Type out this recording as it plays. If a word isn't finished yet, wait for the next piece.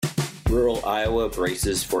Rural Iowa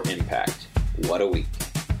braces for impact. What a week.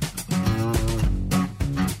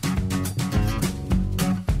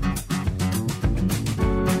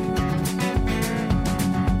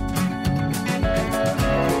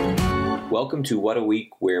 Welcome to What a Week,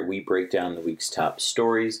 where we break down the week's top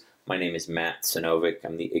stories. My name is Matt Sinovic.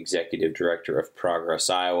 I'm the Executive Director of Progress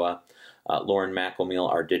Iowa. Lauren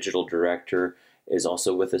McElmeal, our Digital Director, is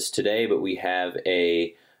also with us today, but we have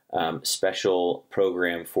a special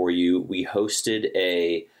program for you. We hosted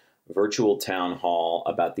a virtual town hall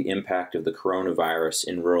about the impact of the coronavirus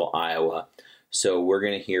in rural Iowa. So we're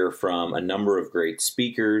going to hear from a number of great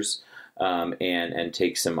speakers and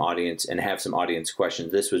take some audience and have some audience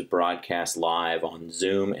questions. This was broadcast live on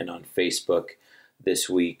Zoom and on Facebook this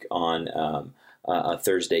week on a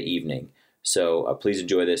Thursday evening. So please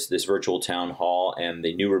enjoy this virtual town hall and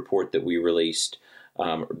the new report that we released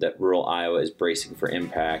that rural Iowa is bracing for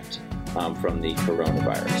impact from the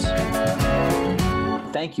coronavirus.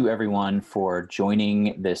 Thank you, everyone, for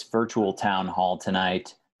joining this virtual town hall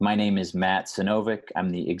tonight. My name is Matt Sinovic. I'm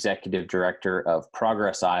the Executive Director of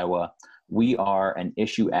Progress Iowa. We are an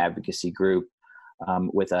issue advocacy group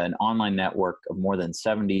with an online network of more than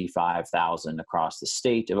 75,000 across the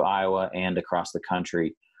state of Iowa and across the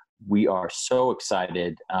country. We are so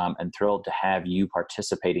excited and thrilled to have you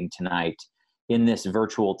participating tonight in this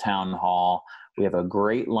virtual town hall. We have a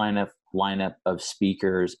great lineup of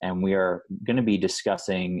speakers, and we are going to be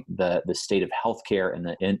discussing the state of healthcare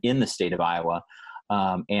in the state of Iowa,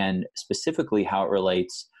 and specifically how it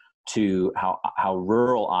relates to how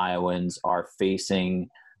rural Iowans are facing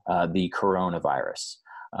the coronavirus.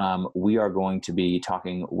 We are going to be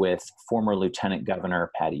talking with former Lieutenant Governor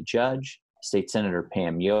Patty Judge, State Senator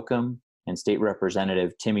Pam Yoakum, and State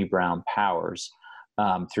Representative Timmy Brown Powers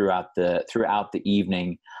throughout the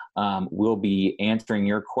evening. We'll be answering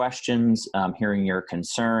your questions, hearing your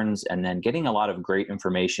concerns, and then getting a lot of great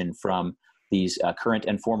information from these current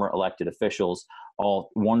and former elected officials, all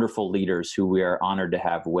wonderful leaders who we are honored to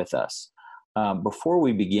have with us. Before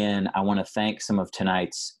we begin, I want to thank some of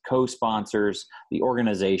tonight's co-sponsors, the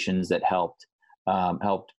organizations that helped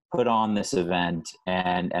put on this event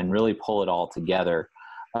and really pull it all together.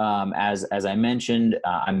 As I mentioned,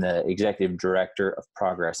 I'm the Executive Director of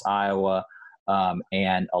Progress Iowa,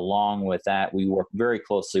 and along with that, we work very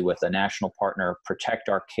closely with a national partner, Protect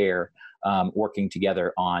Our Care, working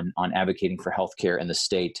together on advocating for healthcare in the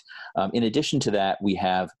state. In addition to that, we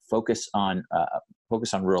have Focus on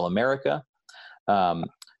Rural America,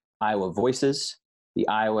 Iowa Voices, the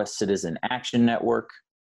Iowa Citizen Action Network,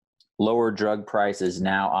 Lower Drug Prices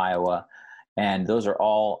Now Iowa, and those are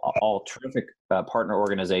all terrific partner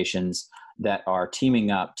organizations that are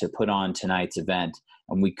teaming up to put on tonight's event,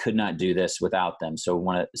 and we could not do this without them. So I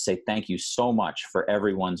want to say thank you so much for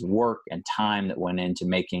everyone's work and time that went into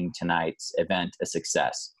making tonight's event a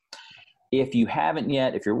success. If you haven't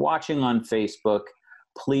yet, if you're watching on Facebook,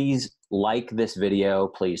 please like this video,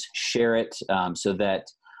 please share it so that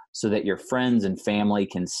your friends and family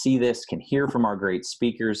can see this, can hear from our great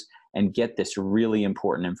speakers, and get this really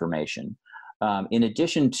important information. In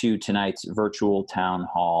addition to tonight's virtual town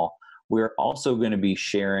hall, we're also going to be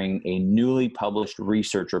sharing a newly published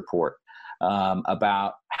research report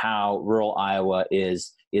about how rural Iowa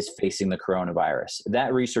is facing the coronavirus.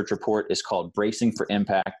 That research report is called Bracing for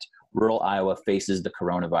Impact: Rural Iowa Faces the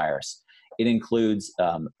Coronavirus. It includes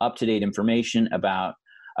up-to-date information about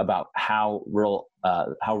how rural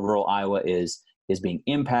Iowa is being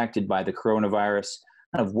impacted by the coronavirus,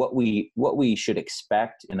 kind of what we should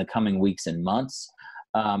expect in the coming weeks and months.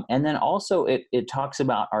 And then also it talks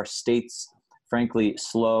about our state's, frankly,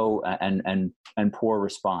 slow and poor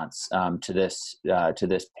response to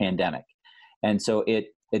this pandemic. And so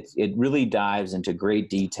it really dives into great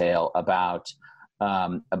detail about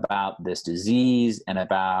this disease and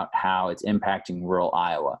about how it's impacting rural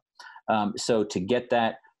Iowa. So to get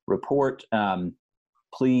that report,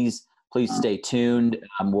 please stay tuned.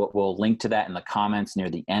 We'll link to that in the comments near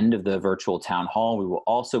the end of the virtual town hall. We will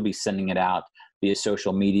also be sending it out via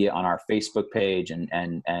social media on our Facebook page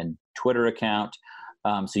and Twitter account.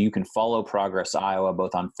 So you can follow Progress Iowa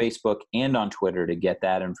both on Facebook and on Twitter to get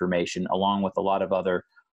that information, along with a lot of other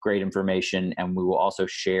great information. And we will also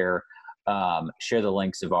share the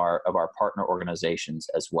links of our partner organizations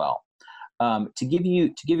as well. To give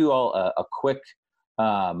you all a quick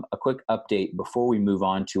update before we move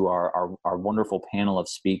on to our wonderful panel of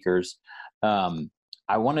speakers,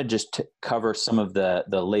 I want to just cover some of the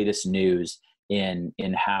latest news in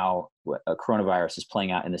how coronavirus is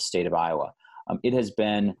playing out in the state of Iowa. It has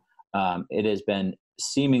been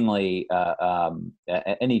seemingly an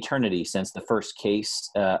eternity since the first case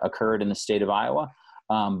occurred in the state of Iowa.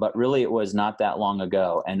 but really it was not that long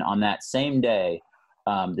ago. And on that same day,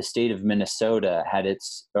 the state of Minnesota had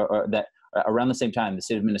around the same time, the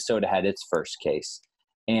state of Minnesota had its first case.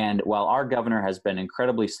 And while our governor has been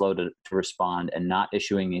incredibly slow to respond and not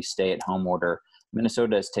issuing a stay-at-home order,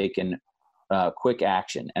 Minnesota has taken quick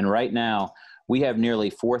action. And right now, we have nearly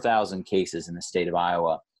 4,000 cases in the state of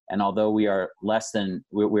Iowa. And although we are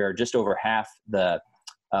just over half the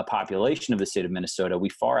population of the state of Minnesota, we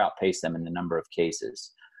far outpace them in the number of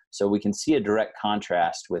cases. So we can see a direct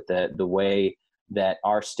contrast with the way that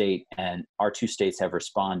our state and our two states have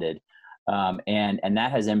responded. And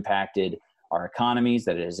that has impacted our economies,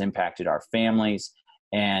 that it has impacted our families.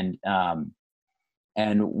 And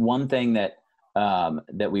one thing that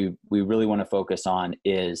we really want to focus on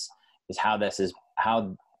is how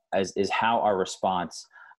our response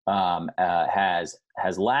has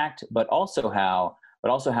lacked, but also how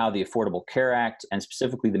the Affordable Care Act and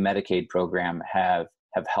specifically the Medicaid program have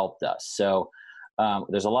helped us. So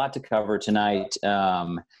there's a lot to cover tonight,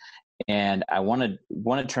 and I want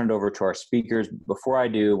to turn it over to our speakers. Before I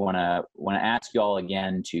do, want to ask you all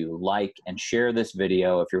again to like and share this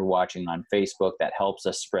video if you're watching on Facebook. That helps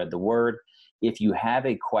us spread the word. If you have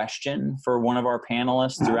a question for one of our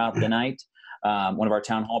panelists throughout the night, one of our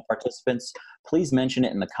town hall participants, please mention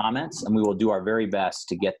it in the comments, and we will do our very best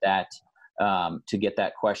to get that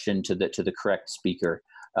question to the correct speaker.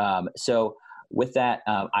 So with that,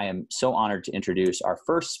 I am so honored to introduce our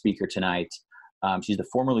first speaker tonight. She's the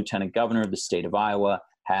former lieutenant governor of the state of Iowa,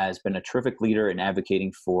 has been a terrific leader in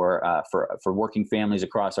advocating for working families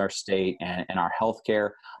across our state and our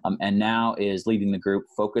healthcare, and now is leading the group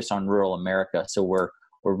Focus on Rural America. So we're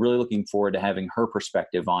really looking forward to having her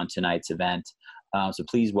perspective on tonight's event. So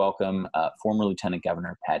please welcome former Lieutenant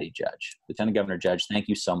Governor Patty Judge. Lieutenant Governor Judge, thank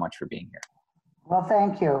you so much for being here. Well,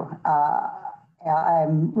 thank you.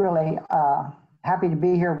 I'm really happy to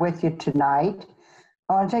be here with you tonight.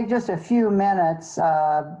 I want to take just a few minutes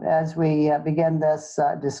as we begin this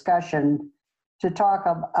discussion to talk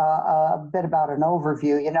a bit about an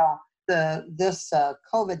overview. You know, this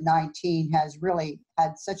COVID-19 has really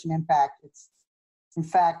had such an impact. It's, in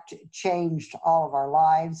fact, changed all of our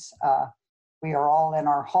lives. We are all in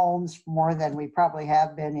our homes more than we probably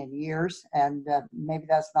have been in years, and maybe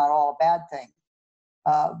that's not all a bad thing.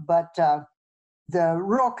 But the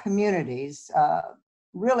rural communities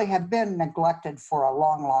really have been neglected for a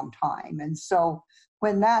long, long time. And so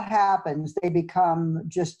when that happens, they become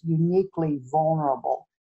just uniquely vulnerable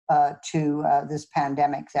to this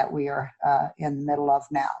pandemic that we are in the middle of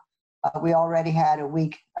now. We already had a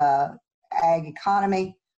weak ag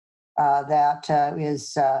economy that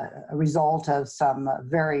is a result of some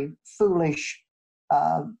very foolish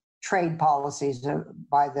trade policies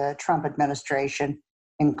by the Trump administration,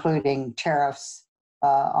 including tariffs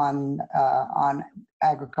on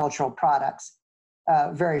agricultural products,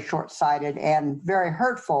 very short-sighted and very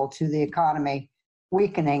hurtful to the economy,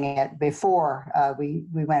 weakening it before we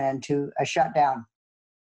went into a shutdown.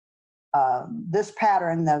 This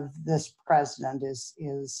pattern of this president is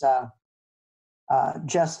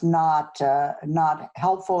just not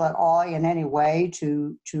helpful at all in any way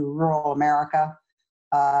to rural America.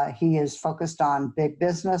 He is focused on big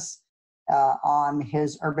business, on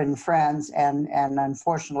his urban friends, and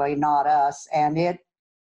unfortunately not us. And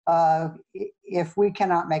if we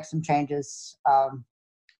cannot make some changes,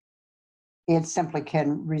 it simply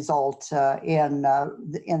can result in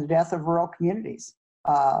the death of rural communities.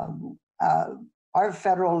 Our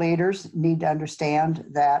federal leaders need to understand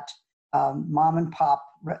that mom and pop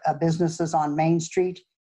businesses on Main Street,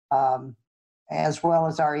 as well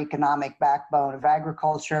as our economic backbone of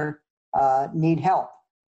agriculture, need help.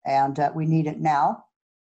 And we need it now.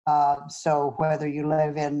 So whether you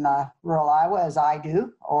live in rural Iowa, as I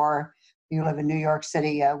do, or you live in New York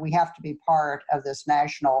City, we have to be part of this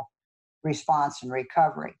national response and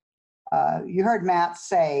recovery. You heard Matt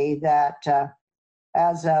say that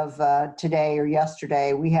as of today or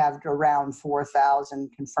yesterday, we have around 4,000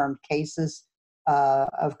 confirmed cases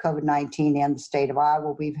of COVID-19 in the state of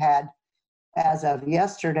Iowa. We've had, as of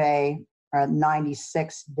yesterday,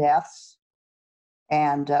 96 deaths.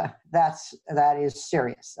 And that is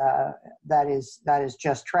serious. That is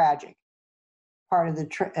just tragic. Part of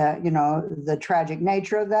the tragic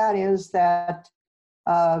nature of that is that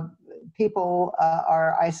people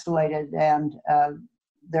are isolated and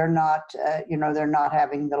they're not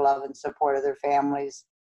having the love and support of their families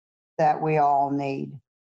that we all need.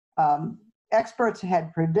 Experts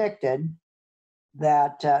had predicted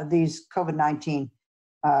that these COVID-19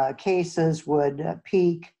 cases would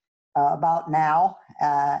peak about now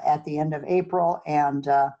at the end of April and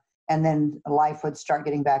and then life would start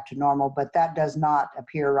getting back to normal. But that does not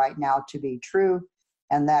appear right now to be true,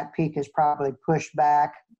 and that peak is probably pushed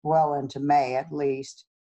back well into May at least.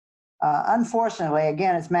 Unfortunately,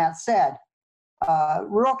 again, as Matt said,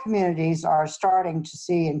 rural communities are starting to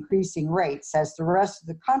see increasing rates as the rest of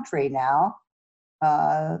the country now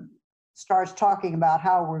starts talking about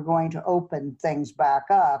how we're going to open things back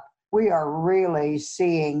up. We are really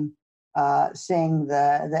seeing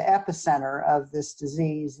the epicenter of this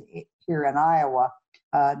disease here in Iowa.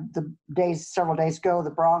 Several days ago, the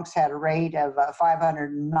Bronx had a rate of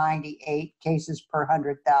 598 cases per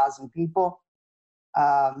 100,000 people.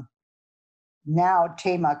 Now,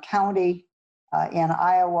 Tama County in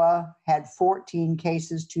Iowa had 14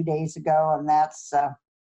 cases 2 days ago, and that's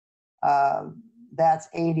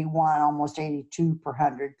 81, almost 82 per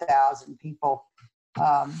 100,000 people.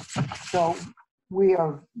 So we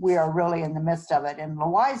are really in the midst of it. In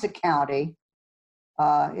Louisa County,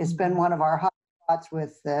 it's been one of our hot spots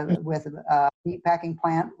with a meatpacking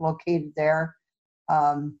plant located there.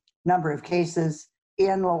 Number of cases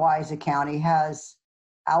in Louisa County has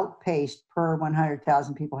outpaced per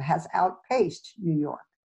 100,000 people, has outpaced New York.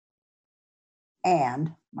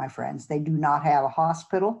 And, my friends, they do not have a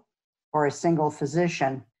hospital or a single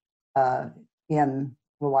physician in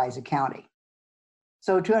Louisa County.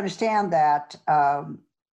 So to understand that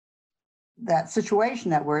that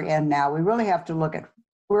situation that we're in now, we really have to look at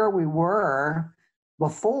where we were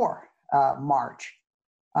before March.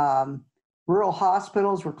 Rural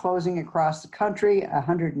hospitals were closing across the country.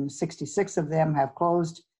 166 of them have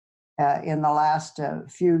closed in the last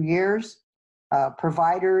few years.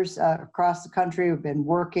 Providers across the country have been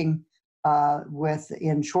working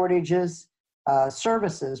in shortages.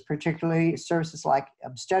 Services, particularly services like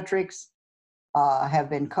obstetrics, have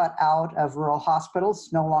been cut out of rural hospitals.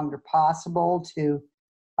 It's no longer possible to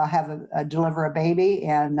deliver a baby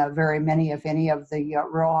in very many, if any, of the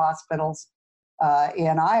rural hospitals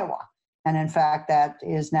in Iowa. And in fact, that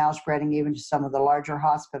is now spreading even to some of the larger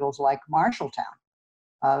hospitals like Marshalltown.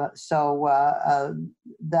 So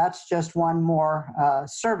that's just one more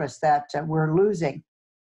service that we're losing.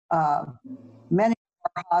 Many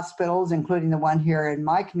hospitals, including the one here in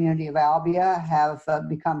my community of Albia, have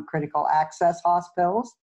become critical access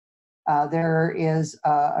hospitals. There is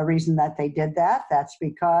a reason that they did that. That's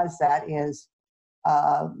because that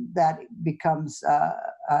becomes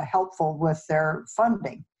helpful with their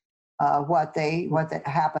funding. What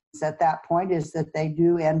happens at that point is that they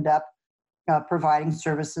do end up providing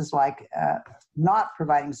services like not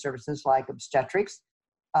providing services like obstetrics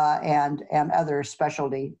and other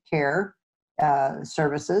specialty care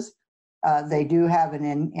services. They do have an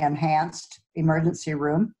enhanced emergency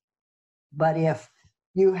room, but if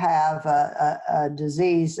you have a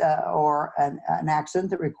disease or an accident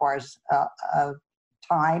that requires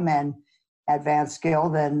time and advanced skill,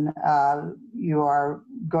 then you are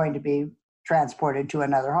going to be transported to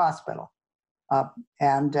another hospital.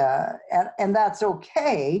 And that's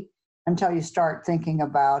okay until you start thinking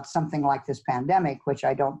about something like this pandemic, which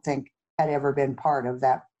I don't think had ever been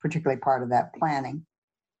particularly part of that planning.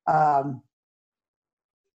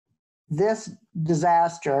 This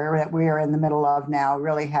disaster that we are in the middle of now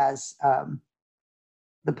really has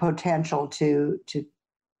the potential to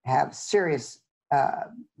have serious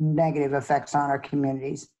negative effects on our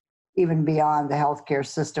communities, even beyond the healthcare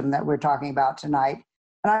system that we're talking about tonight.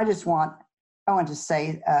 And I want to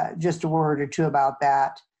say just a word or two about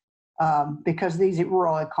that, because these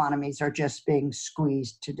rural economies are just being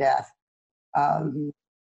squeezed to death.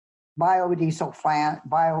 Biofuel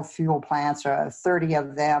plants, 30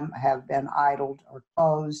 of them have been idled or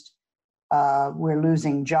closed. We're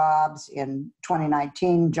losing jobs. In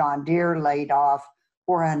 2019, John Deere laid off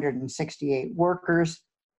 468 workers.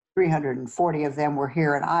 340 of them were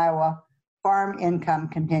here in Iowa. Farm income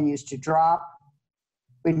continues to drop.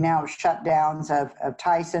 We now have shutdowns of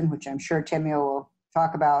Tyson, which I'm sure Timmy will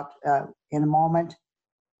talk about in a moment.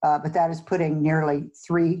 But that is putting nearly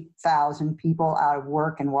 3,000 people out of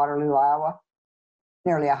work in Waterloo, Iowa.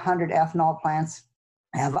 Nearly 100 ethanol plants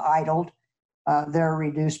have idled. Their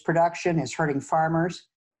reduced production is hurting farmers.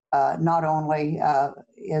 Not only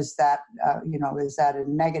is that a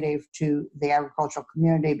negative to the agricultural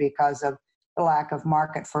community because of the lack of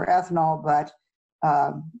market for ethanol, but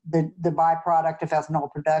the byproduct of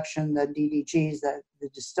ethanol production, the DDGs, the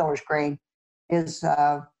distiller's grain,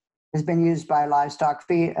 has been used by livestock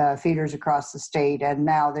feeders across the state, and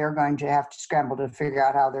now they're going to have to scramble to figure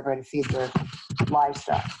out how they're going to feed their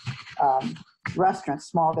livestock. Restaurants,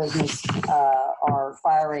 small business are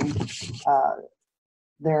firing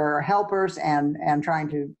their helpers and trying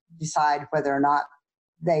to decide whether or not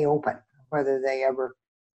they open, whether they ever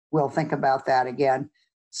we'll think about that again.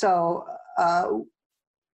 So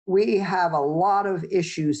we have a lot of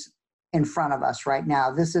issues in front of us right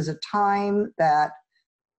now. This is a time that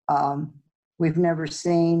we've never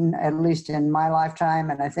seen, at least in my lifetime,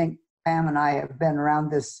 and I think Pam and I have been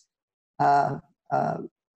around this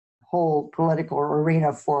whole political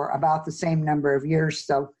arena for about the same number of years.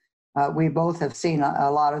 So we both have seen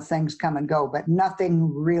a lot of things come and go, but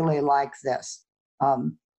nothing really like this.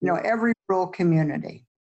 Every rural community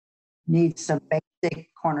needs some basic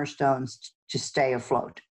cornerstones to stay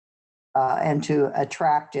afloat and to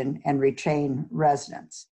attract and retain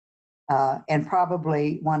residents. And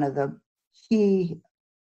probably one of the key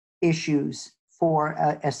issues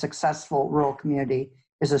for a successful rural community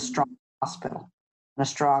is a strong hospital, and a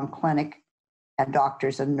strong clinic, and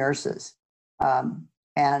doctors and nurses.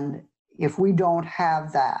 And if we don't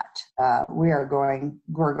have that, we're going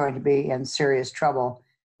to be in serious trouble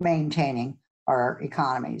maintaining our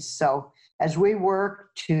economies. So as we work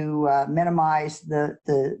to minimize the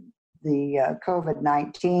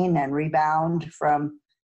COVID-19 and rebound from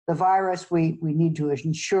the virus, we need to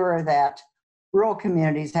ensure that rural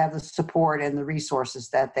communities have the support and the resources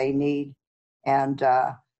that they need. And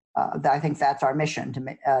I think that's our mission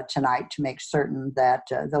tonight, to make certain that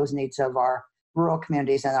those needs of our rural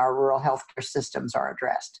communities and our rural healthcare systems are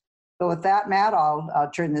addressed. So with that, Matt, I'll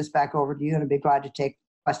turn this back over to you, and I'd be glad to take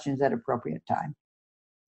questions at appropriate time.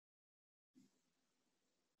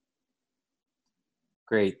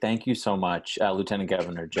 Great. Thank you so much, Lieutenant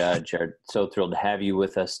Governor Judge. Are so thrilled to have you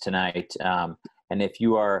with us tonight. And if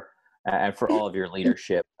you are, and for all of your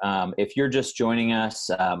leadership, if you're just joining us,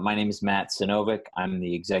 my name is Matt Sinovic. I'm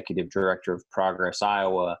the Executive Director of Progress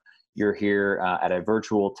Iowa. You're here at a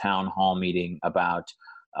virtual town hall meeting about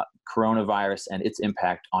coronavirus and its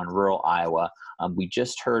impact on rural Iowa. We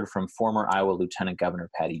just heard from former Iowa Lieutenant Governor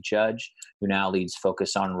Patty Judge, who now leads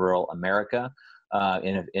Focus on Rural America.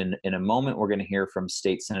 In a moment, we're going to hear from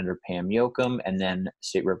State Senator Pam Yoakum and then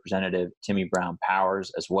State Representative Timmy Brown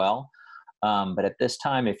Powers as well. But at this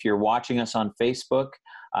time, if you're watching us on Facebook,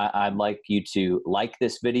 I'd like you to like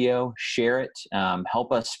this video, share it,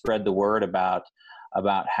 help us spread the word about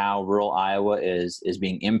how rural Iowa is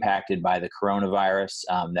being impacted by the coronavirus.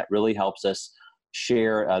 That really helps us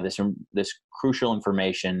share this crucial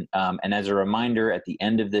information. And as a reminder, at the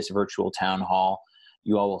end of this virtual town hall,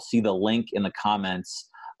 you all will see the link in the comments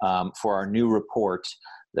for our new report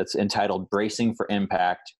that's entitled Bracing for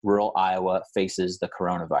Impact, Rural Iowa Faces the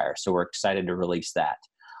Coronavirus. So we're excited to release that.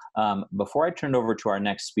 Before I turn it over to our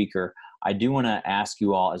next speaker, I do want to ask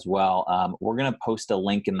you all as well, we're going to post a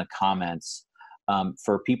link in the comments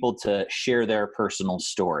for people to share their personal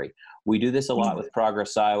story. We do this a lot with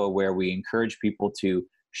Progress Iowa, where we encourage people to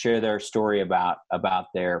share their story about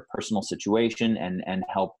their personal situation and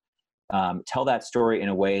help tell that story in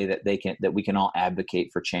a way that we can all advocate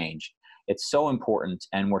for change. It's so important,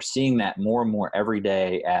 and we're seeing that more and more every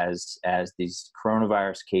day as these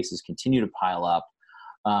coronavirus cases continue to pile up.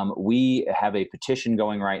 We have a petition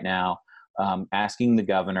going right now asking the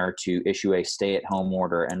governor to issue a stay-at-home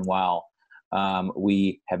order, and while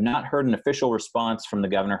we have not heard an official response from the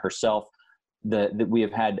governor herself, that we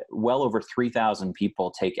have had well over 3,000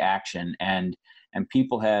 people take action, and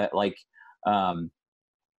people have like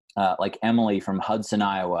Emily from Hudson,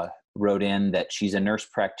 Iowa, wrote in that she's a nurse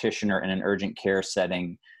practitioner in an urgent care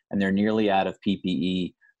setting, and they're nearly out of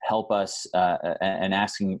PPE. Help us,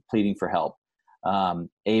 and pleading for help.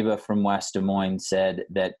 Ava from West Des Moines said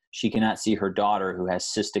that she cannot see her daughter, who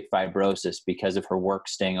has cystic fibrosis, because of her work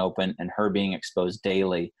staying open and her being exposed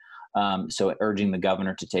daily. So urging the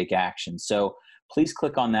governor to take action. So please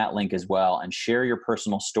click on that link as well and share your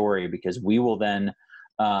personal story, because we will then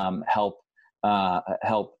help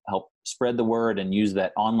spread the word and use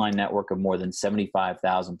that online network of more than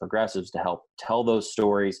 75,000 progressives to help tell those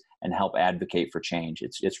stories and help advocate for change.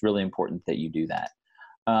 It's really important that you do that.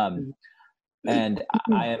 And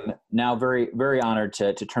I am now very, very honored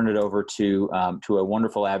to turn it over to a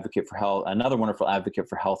wonderful advocate for health, another wonderful advocate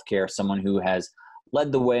for healthcare, someone who has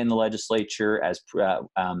led the way in the legislature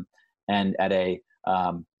and at a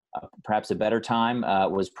perhaps a better time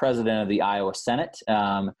was president of the Iowa Senate,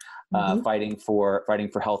 fighting for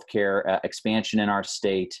healthcare expansion in our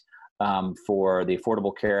state, for the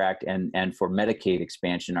Affordable Care Act and for Medicaid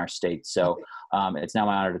expansion in our state. So it's now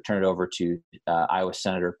my honor to turn it over to Iowa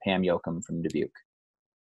Senator Pam Yoakum from Dubuque.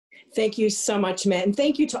 Thank you so much, Matt. And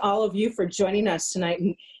thank you to all of you for joining us tonight.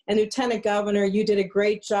 And Lieutenant Governor, you did a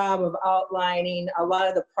great job of outlining a lot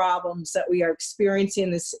of the problems that we are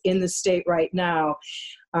experiencing in the state right now.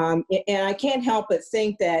 And I can't help but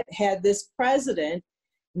think that had this president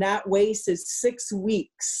not wasted 6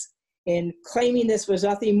 weeks in claiming this was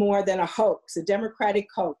nothing more than a hoax, a Democratic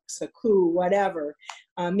hoax, a coup, whatever,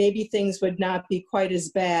 maybe things would not be quite as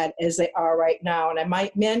bad as they are right now. And I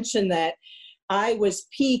might mention that Iowa's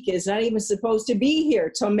peak is not even supposed to be here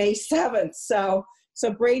till May 7th. So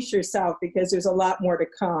brace yourself, because there's a lot more to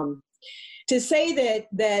come. To say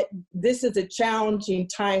that this is a challenging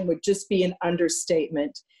time would just be an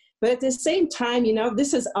understatement. But at the same time,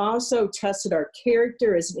 this has also tested our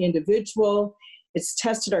character as an individual. It's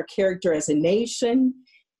tested our character as a nation.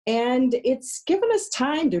 And it's given us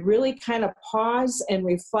time to really kind of pause and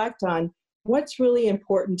reflect on what's really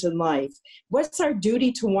important in life. What's our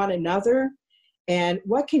duty to one another? And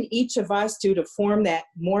what can each of us do to form that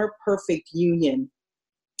more perfect union?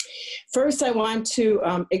 First, I want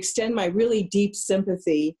to extend my really deep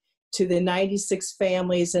sympathy to the 96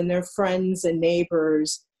 families and their friends and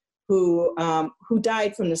neighbors who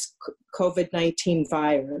died from this COVID-19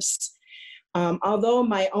 virus. Although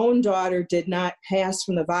my own daughter did not pass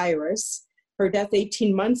from the virus, her death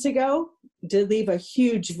 18 months ago did leave a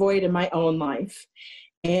huge void in my own life.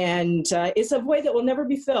 And it's a void that will never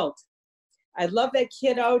be filled. I love that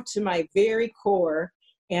kiddo to my very core,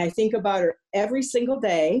 and I think about her every single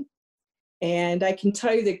day. And I can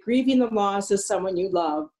tell you that grieving the loss of someone you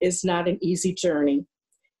love is not an easy journey.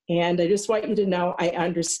 And I just want you to know I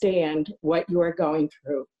understand what you are going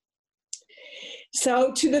through.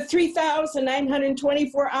 So to the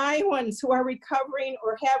 3,924 Iowans who are recovering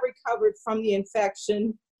or have recovered from the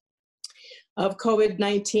infection of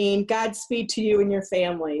COVID-19, Godspeed to you and your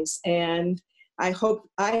families. And I hope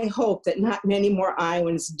that not many more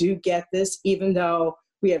Iowans do get this, even though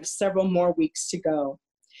we have several more weeks to go.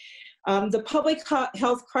 The public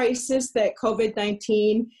health crisis that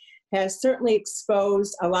COVID-19 has certainly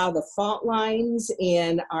exposed a lot of the fault lines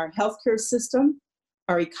in our healthcare system,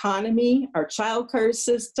 our economy, our childcare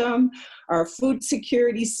system, our food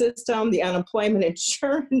security system, the unemployment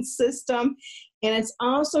insurance system. And it's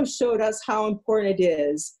also showed us how important it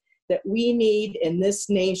is that we need in this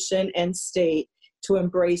nation and state to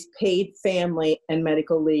embrace paid family and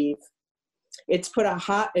medical leave. It's put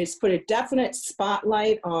a definite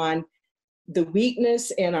spotlight on the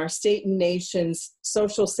weakness in our state and nation's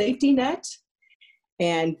social safety net.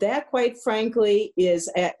 And that, quite frankly,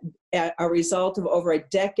 is a result of over a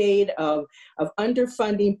decade of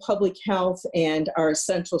underfunding public health and our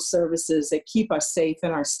essential services that keep us safe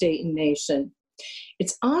in our state and nation.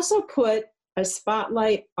 It's also put a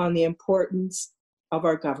spotlight on the importance of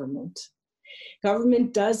our government.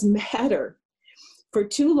 Government does matter. For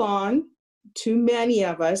too long, too many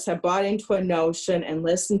of us have bought into a notion and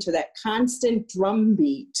listened to that constant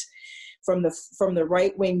drumbeat from the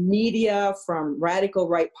right-wing media, from radical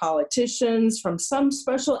right politicians, from some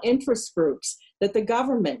special interest groups, that the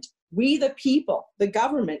government, we the people, the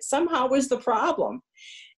government somehow was the problem.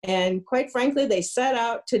 And quite frankly, they set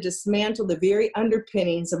out to dismantle the very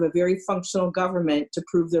underpinnings of a very functional government to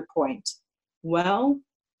prove their point. Well,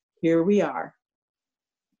 here we are.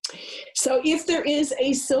 So if there is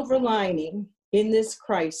a silver lining in this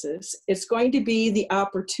crisis, it's going to be the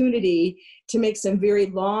opportunity to make some very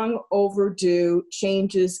long overdue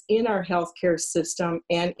changes in our healthcare system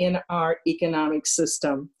and in our economic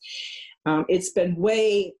system. It's been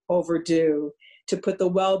way overdue to put the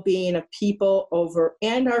well-being of people over,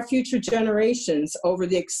 and our future generations, over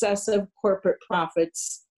the excessive corporate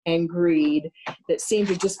profits and greed that seem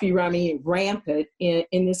to just be running rampant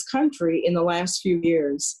in this country in the last few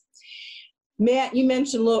years. Matt, you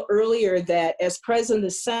mentioned a little earlier that as president of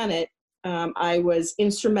the Senate, I was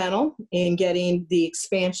instrumental in getting the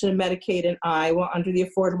expansion of Medicaid in Iowa under the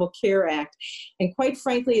Affordable Care Act. And quite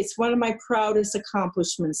frankly, it's one of my proudest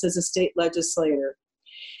accomplishments as a state legislator.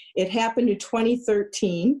 It happened in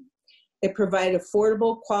 2013. It provided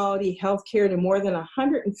affordable, quality health care to more than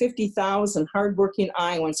 150,000 hardworking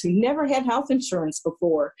Iowans who never had health insurance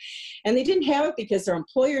before. And they didn't have it because their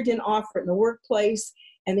employer didn't offer it in the workplace,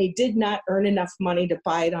 and they did not earn enough money to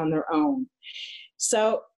buy it on their own.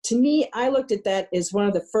 So to me, I looked at that as one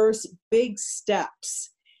of the first big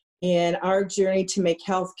steps in our journey to make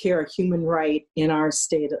health care a human right in our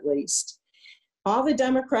state, at least. All the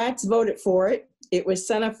Democrats voted for it. It was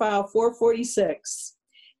Senate File 446,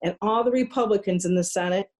 and all the Republicans in the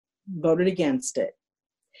Senate voted against it.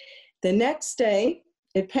 The next day,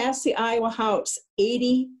 it passed the Iowa House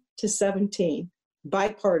 80-17,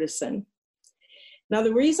 bipartisan. Now,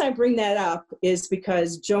 the reason I bring that up is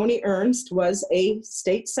because Joni Ernst was a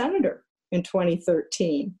state senator in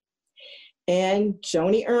 2013, and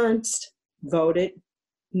Joni Ernst voted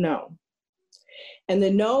no. And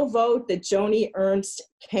the no vote that Joni Ernst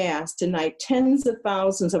cast denied tens of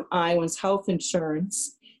thousands of Iowans health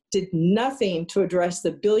insurance did nothing to address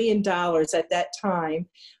the $1 billion at that time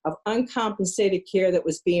of uncompensated care that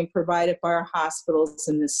was being provided by our hospitals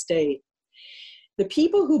in this state. The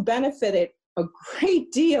people who benefited a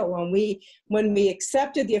great deal when we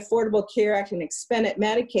accepted the Affordable Care Act and expanded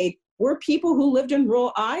Medicaid were people who lived in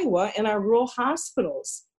rural Iowa and our rural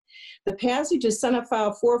hospitals. The passage of Senate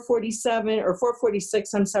File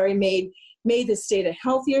 446, made the state a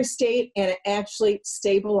healthier state, and it actually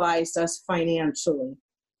stabilized us financially.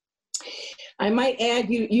 I might add,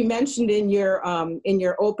 you mentioned in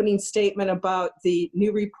your opening statement about the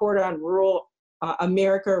new report on rural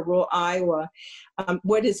America, rural Iowa.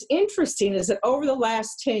 What is interesting is that over the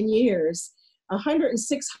last 10 years,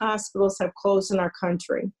 106 hospitals have closed in our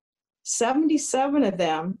country. 77 of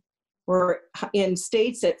them were in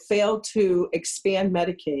states that failed to expand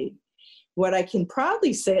Medicaid. What I can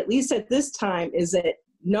proudly say, at least at this time, is that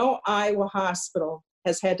no Iowa hospital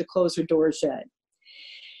has had to close their doors yet.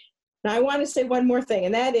 Now, I want to say one more thing,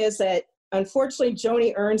 and that is that unfortunately,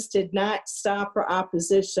 Joni Ernst did not stop her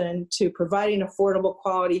opposition to providing affordable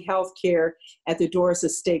quality health care at the doors of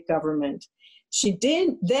state government. She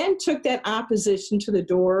then took that opposition to the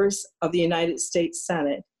doors of the United States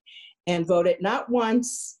Senate and voted not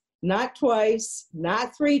once, not twice,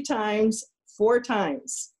 not 3 times, 4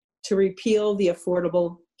 times to repeal the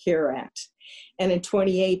Affordable Care Act. And in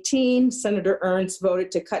 2018, Senator Ernst voted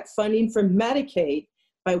to cut funding for Medicaid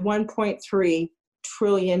by $1.3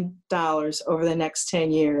 trillion over the next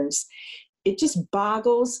 10 years. It just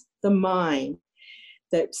boggles the mind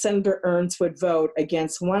that Senator Ernst would vote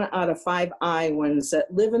against 1 out of 5 Iowans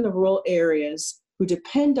that live in the rural areas who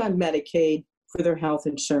depend on Medicaid for their health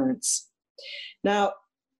insurance. Now,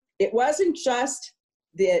 it wasn't just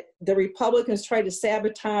that the Republicans tried to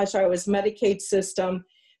sabotage Iowa's Medicaid system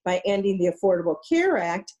by ending the Affordable Care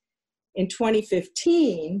Act. In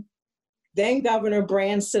 2015, then Governor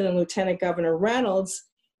Branson and Lieutenant Governor Reynolds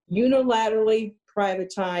unilaterally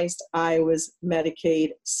privatized Iowa's Medicaid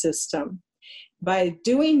system. By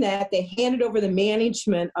doing that, they handed over the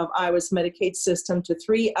management of Iowa's Medicaid system to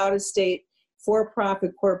 3 out-of-state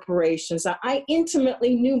for-profit corporations. I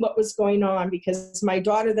intimately knew what was going on because my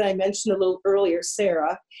daughter that I mentioned a little earlier,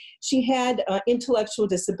 Sarah, she had intellectual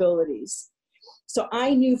disabilities. So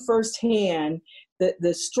I knew firsthand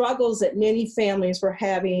the struggles that many families were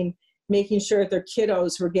having making sure that their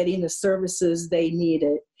kiddos were getting the services they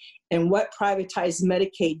needed, and what privatized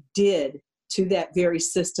Medicaid did to that very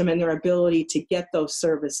system and their ability to get those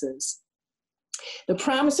services. The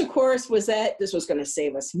promise, of course, was that this was going to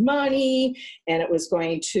save us money, and it was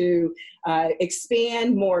going to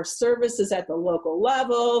expand more services at the local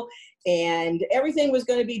level, and everything was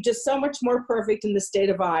going to be just so much more perfect in the state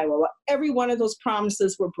of Iowa. Well, every one of those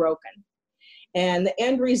promises were broken. And the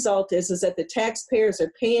end result is that the taxpayers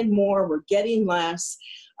are paying more, we're getting less.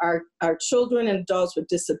 Our children and adults with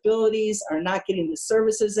disabilities are not getting the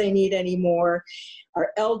services they need anymore.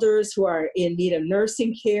 Our elders who are in need of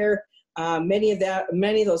nursing care, many of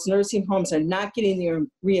those nursing homes are not getting the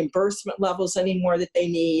reimbursement levels anymore that they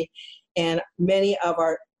need. And many of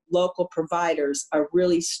our local providers are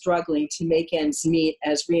really struggling to make ends meet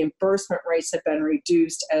as reimbursement rates have been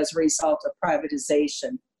reduced as a result of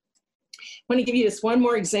privatization. I want to give you just one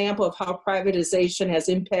more example of how privatization has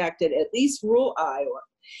impacted at least rural Iowa.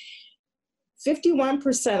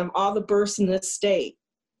 51% of all the births in this state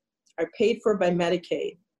are paid for by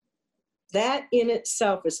Medicaid. That in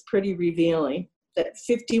itself is pretty revealing, that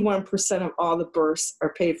 51% of all the births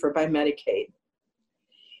are paid for by Medicaid.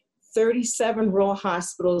 37 rural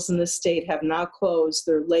hospitals in the state have now closed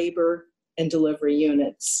their labor and delivery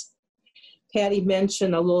units. Patty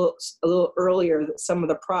mentioned a little earlier that some of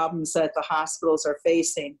the problems that the hospitals are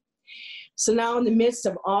facing. So now in the midst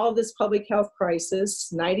of all this public health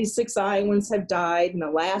crisis, 96 Iowans have died in the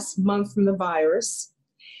last month from the virus.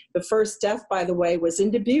 The first death, by the way, was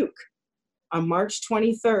in Dubuque on March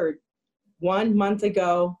 23rd, 1 month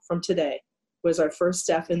ago from today, was our first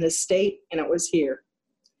death in this state, and it was here.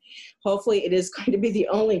 Hopefully it is going to be the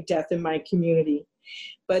only death in my community.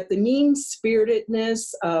 But the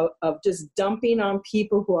mean-spiritedness of just dumping on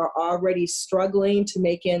people who are already struggling to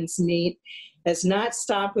make ends meet has not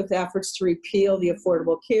stopped with efforts to repeal the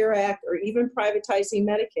Affordable Care Act or even privatizing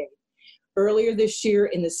Medicaid. Earlier this year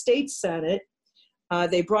in the state Senate,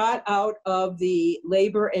 they brought out of the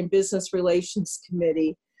Labor and Business Relations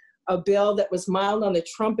Committee a bill that was modeled on the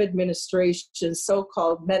Trump administration's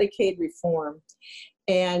so-called Medicaid reform.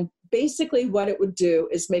 And basically what it would do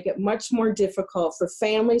is make it much more difficult for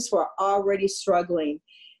families who are already struggling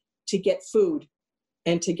to get food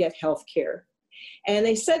and to get health care. And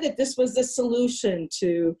they said that this was the solution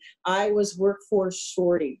to Iowa's workforce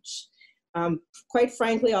shortage. Quite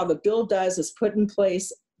frankly, all the bill does is put in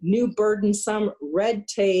place new burdensome red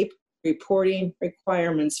tape reporting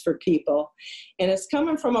requirements for people. And it's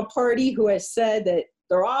coming from a party who has said that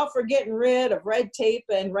they're all for getting rid of red tape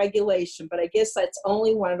and regulation, but I guess that's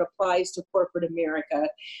only when it applies to corporate America,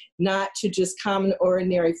 not to just common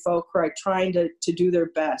ordinary folk who are trying to do their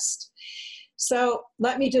best. So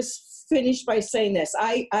let me just finish by saying this.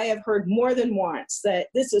 I have heard more than once that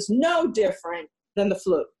this is no different than the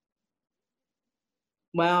flu.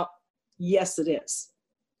 Well, yes, it is.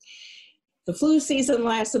 The flu season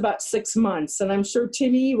lasts about 6 months, and I'm sure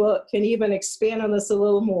Timmy can even expand on this a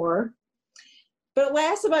little more. But it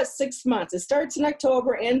lasts about 6 months. It starts in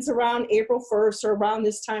October, ends around April 1st or around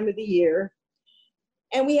this time of the year.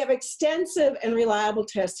 And we have extensive and reliable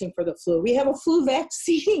testing for the flu. We have a flu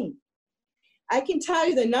vaccine. I can tell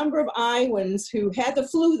you the number of Iowans who had the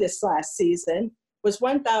flu this last season was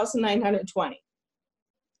 1,920.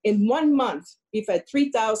 In 1 month, we've had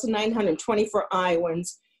 3,924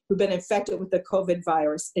 Iowans who've been infected with the COVID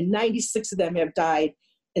virus, and 96 of them have died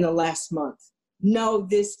in the last month. No,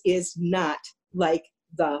 this is not like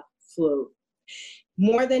the flu.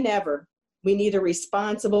 More than ever, we need a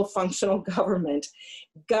responsible, functional government.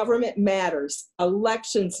 Government matters.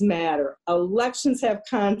 Elections matter. Elections have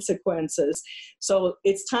consequences. So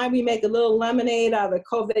it's time we make a little lemonade out of the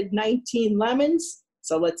COVID-19 lemons.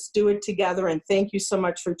 So let's do it together. And thank you so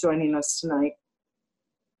much for joining us tonight.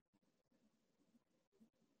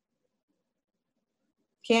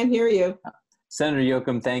 Can't hear you. Senator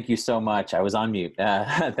Yoakum, thank you so much. I was on mute.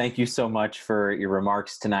 Thank you so much for your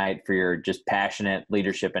remarks tonight, for your just passionate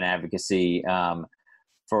leadership and advocacy,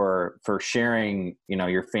 for sharing,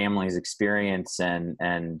 your family's experience,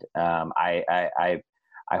 and I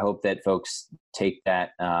hope that folks take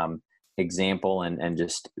that example and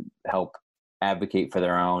just help advocate for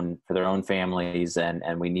their own families,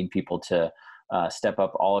 and we need people to step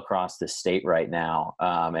up all across the state right now.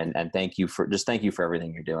 And thank you for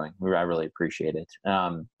everything you're doing. I really appreciate it.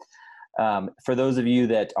 For those of you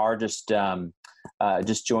that are just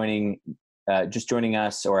joining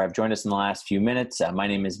us or have joined us in the last few minutes, my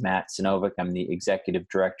name is Matt Sinovic. I'm the Executive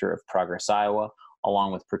Director of Progress Iowa,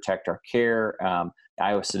 along with Protect Our Care,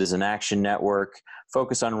 Iowa Citizen Action Network,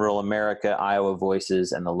 Focus on Rural America, Iowa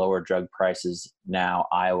Voices, and the Lower Drug Prices Now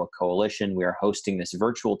Iowa Coalition. We are hosting this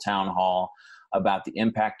virtual town hall about the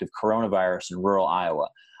impact of coronavirus in rural Iowa.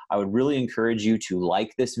 I would really encourage you to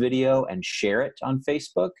like this video and share it on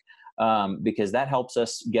Facebook, because that helps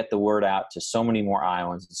us get the word out to so many more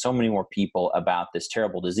Iowans and so many more people about this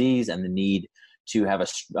terrible disease and the need to have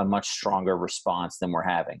a much stronger response than we're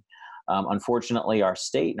having. Unfortunately, our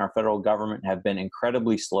state and our federal government have been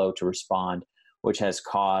incredibly slow to respond, which has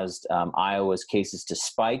caused Iowa's cases to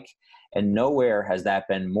spike. And nowhere has that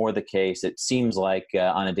been more the case, it seems like,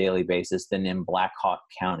 on a daily basis than in Black Hawk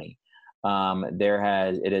County.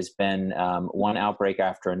 It has been one outbreak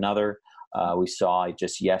after another. We saw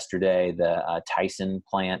just yesterday the Tyson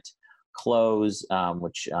plant close,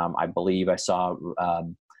 which I believe I saw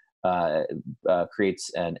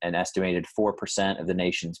creates an estimated 4% of the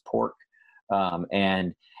nation's pork.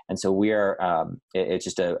 And so we are, it's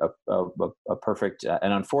just a perfect,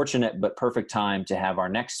 an unfortunate but perfect time to have our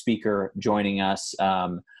next speaker joining us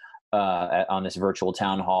on this virtual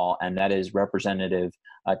town hall, and that is Representative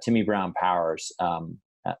Timmy Brown Powers.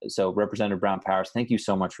 So Representative Brown Powers, thank you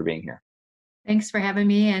so much for being here. Thanks for having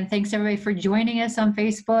me, and thanks everybody for joining us on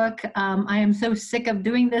Facebook. I am so sick of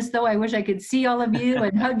doing this, though. I wish I could see all of you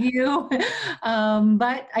and hug you,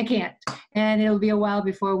 but I can't, and it'll be a while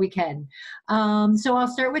before we can. So I'll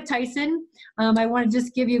start with Tyson. I want to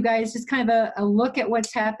just give you guys just kind of a look at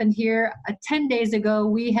what's happened here. 10 days ago,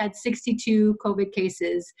 we had 62 COVID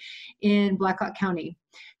cases in Black Hawk County.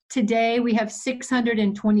 Today, we have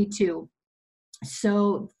 622.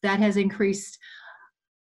 So that has increased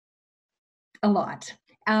a lot.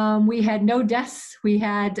 We had no deaths. We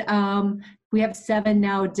have 7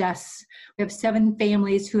 now deaths. We have 7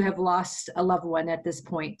 families who have lost a loved one at this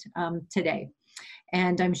point today.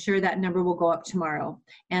 And I'm sure that number will go up tomorrow.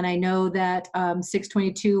 And I know that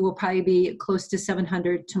 622 will probably be close to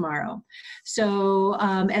 700 tomorrow. So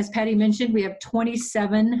as Patty mentioned, we have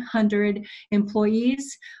 2,700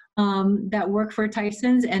 employees that work for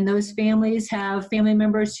Tyson's, and those families have family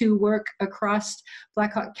members who work across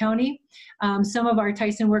Black Hawk County. Some of our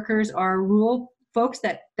Tyson workers are rural folks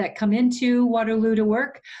that come into Waterloo to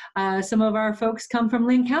work. Some of our folks come from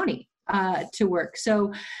Linn County to work.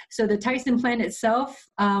 So the Tyson plant itself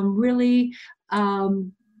really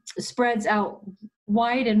spreads out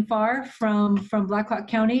wide and far from Black Hawk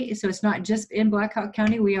County. So it's not just in Black Hawk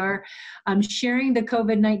County. We are sharing the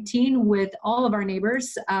COVID-19 with all of our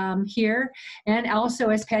neighbors here. And also,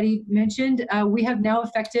 as Patty mentioned, we have now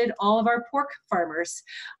affected all of our pork farmers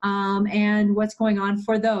and what's going on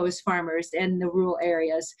for those farmers in the rural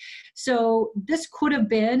areas. So this could have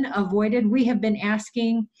been avoided. We have been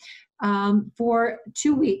asking for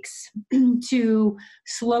 2 weeks to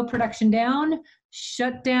slow production down,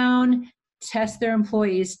 shut down, test their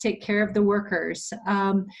employees, take care of the workers.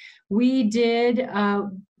 We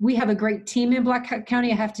have a great team in Black Hawk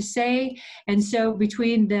County, I have to say. And so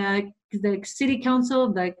between the city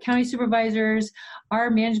council, the county supervisors, our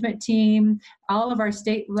management team, all of our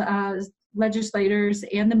state legislators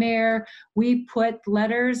and the mayor, we put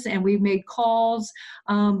letters and we made calls,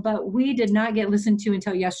 but we did not get listened to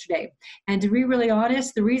until yesterday. And to be really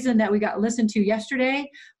honest, the reason that we got listened to yesterday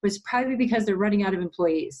was probably because they're running out of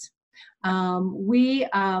employees.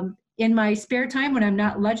 In my spare time, when I'm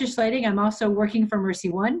not legislating, I'm also working for Mercy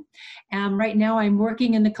One. Right now I'm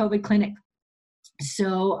working in the COVID clinic.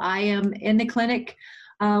 So I am in the clinic.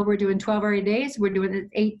 We're doing 12-hour days. We're doing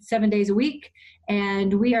it 7 days a week.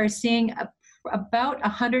 And we are seeing about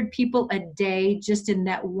 100 people a day just in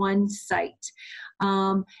that one site.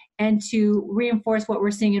 And to reinforce what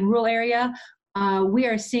we're seeing in rural area, we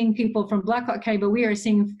are seeing people from Black Hawk County, but we are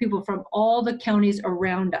seeing people from all the counties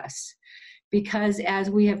around us. Because as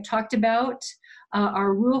we have talked about,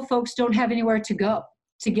 our rural folks don't have anywhere to go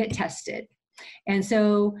to get tested. And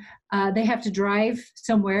so they have to drive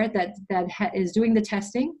somewhere that is doing the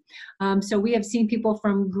testing. So we have seen people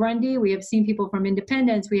from Grundy, we have seen people from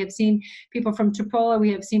Independence, we have seen people from Chipola,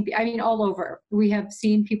 we have seen, all over. We have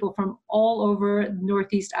seen people from all over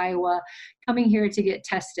Northeast Iowa coming here to get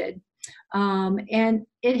tested. And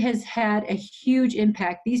it has had a huge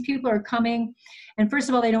impact. These people are coming, and first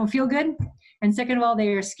of all, they don't feel good. And second of all, they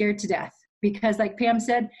are scared to death because, like Pam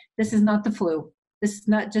said, this is not the flu. This is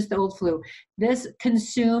not just the old flu. This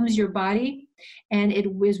consumes your body, and it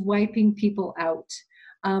is wiping people out.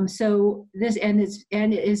 So this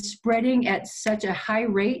it is spreading at such a high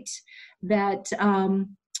rate that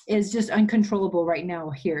is just uncontrollable right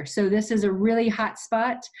now here. So this is a really hot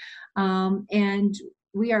spot, and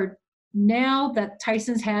we are. Now that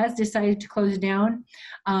Tyson's has decided to close down,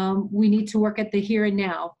 we need to work at the here and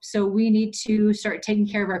now. So we need to start taking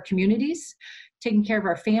care of our communities, taking care of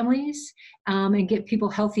our families, and get people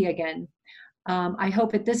healthy again. I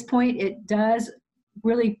hope at this point it does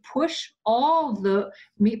really push all the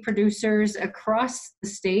meat producers across the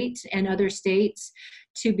state and other states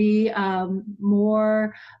to be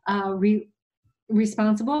more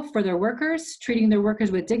responsible for their workers, treating their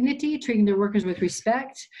workers with dignity, treating their workers with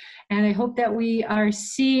respect. And I hope that we are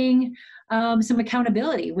seeing some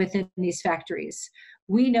accountability within these factories.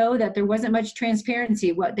 We know that there wasn't much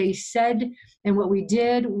transparency. What they said and what we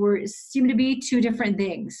did seemed to be two different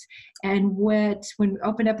things. And when we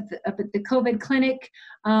opened up at the COVID clinic,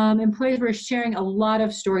 employees were sharing a lot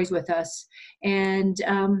of stories with us, and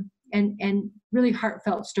really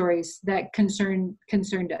heartfelt stories that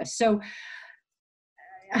concerned us. So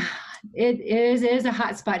it is a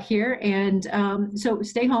hot spot here, and so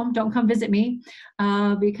stay home. Don't come visit me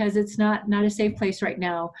because it's not a safe place right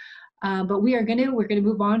now. But we're going to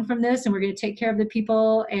move on from this, and we're going to take care of the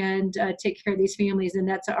people and take care of these families, and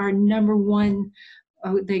that's our number one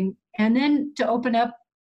thing. And then to open up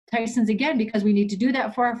Tyson's again, because we need to do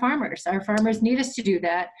that for our farmers. Our farmers need us to do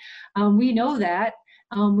that. We know that.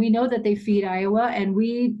 We know that they feed Iowa, and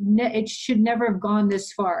it should never have gone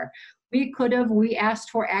this far. We asked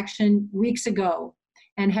for action weeks ago,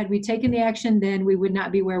 and had we taken the action then, we would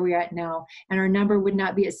not be where we're at now, and our number would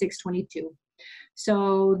not be at 622.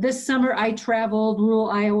 So this summer I traveled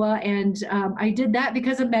rural Iowa, and I did that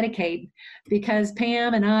because of Medicaid, because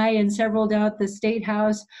Pam and I and several down at the State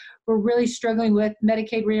House were really struggling with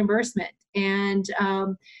Medicaid reimbursement, and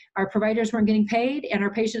our providers weren't getting paid and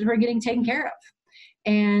our patients weren't getting taken care of.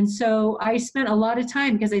 And so I spent a lot of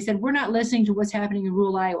time, because I said, we're not listening to what's happening in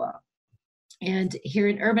rural Iowa. And here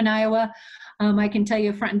in urban Iowa, I can tell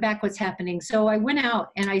you front and back what's happening. So I went out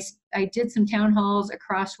and I did some town halls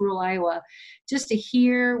across rural Iowa just to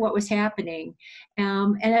hear what was happening.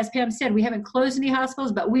 And as Pam said, we haven't closed any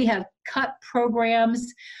hospitals, but we have cut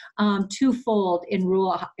programs twofold in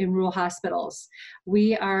rural hospitals.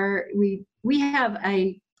 We have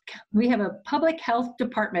a public health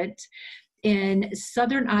department in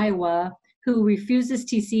southern Iowa who refuses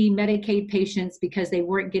to see Medicaid patients because they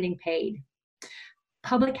weren't getting paid.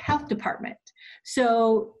 Public health department.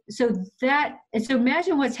 So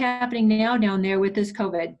imagine what's happening now down there with this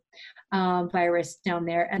COVID virus down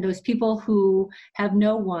there, and those people who have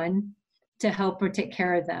no one to help or take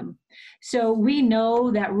care of them. So we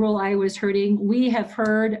know that rural Iowa is hurting. We have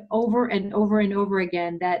heard over and over and over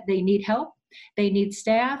again that they need help, they need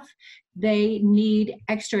staff, they need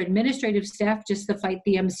extra administrative staff just to fight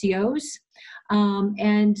the MCOs,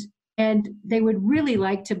 and they would really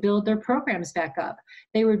like to build their programs back up.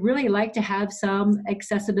 They would really like to have some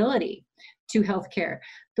accessibility to healthcare.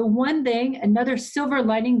 The one thing, another silver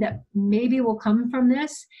lining that maybe will come from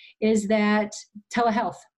this is that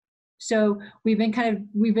telehealth. So we've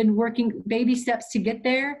been working baby steps to get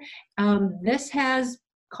there. This has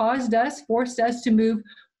forced us to move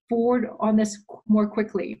forward on this more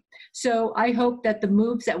quickly. So I hope that the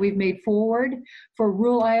moves that we've made forward for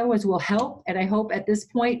rural Iowas will help. And I hope at this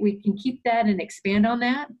point we can keep that and expand on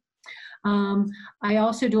that. I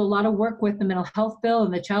also do a lot of work with the mental health bill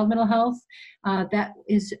and the child mental health. That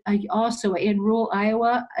is also in rural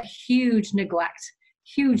Iowa, a huge neglect.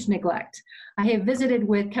 I have visited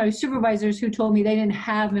with county supervisors who told me they didn't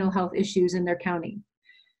have mental health issues in their county.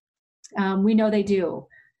 We know they do.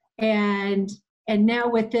 And now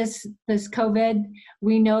with this COVID,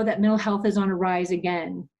 we know that mental health is on a rise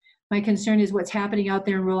again. My concern is what's happening out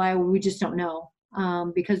there in rural Iowa. We just don't know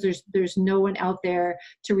because there's no one out there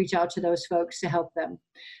to reach out to those folks to help them.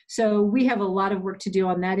 So we have a lot of work to do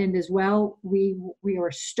on that end as well. We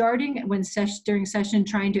are starting during session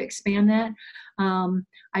trying to expand that.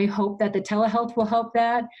 I hope that the telehealth will help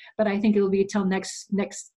that, but I think it'll be till next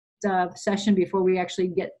session before we actually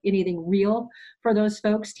get anything real for those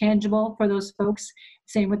folks, tangible for those folks.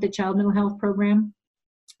 Same with the child mental health program.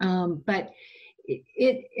 But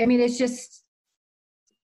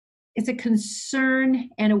it's a concern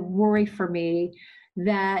and a worry for me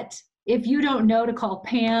that if you don't know to call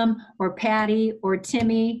Pam or Patty or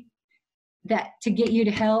Timmy to get you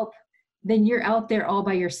to help, then you're out there all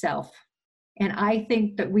by yourself. And I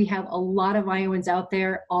think that we have a lot of Iowans out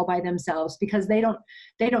there all by themselves because they don't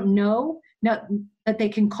know that they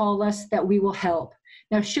can call us, that we will help.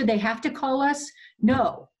 Now, should they have to call us?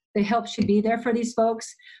 No, the help should be there for these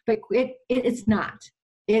folks, but it's not.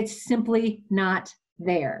 It's simply not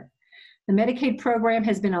there. The Medicaid program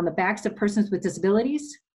has been on the backs of persons with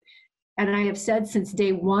disabilities. And I have said since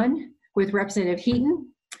day one with Representative Heaton,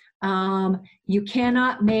 you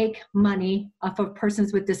cannot make money off of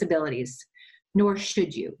persons with disabilities, nor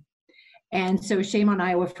should you. And so shame on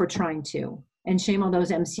Iowa for trying to, and shame on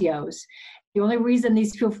those MCOs. The only reason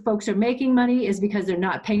these folks are making money is because they're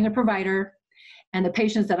not paying the provider, and the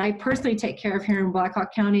patients that I personally take care of here in Black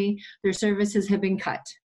Hawk County, their services have been cut.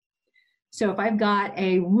 So if I've got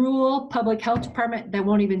a rural public health department that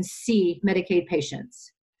won't even see Medicaid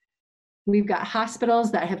patients. We've got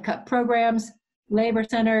hospitals that have cut programs, labor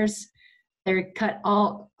centers, they're cut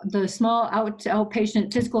all the small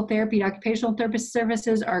outpatient physical therapy, occupational therapist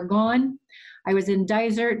services are gone. I was in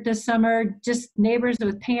Dysart this summer, just neighbors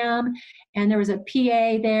with Pam, and there was a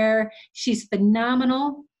PA there. She's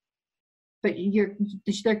phenomenal, but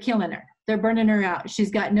they're killing her. They're burning her out.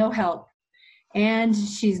 She's got no help. And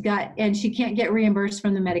she can't get reimbursed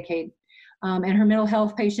from the Medicaid. And her mental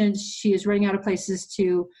health patients, she is running out of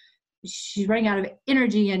she's running out of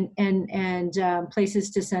energy and places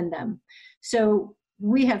to send them. So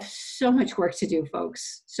we have so much work to do,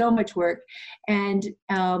 folks, so much work. And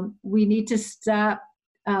we need to stop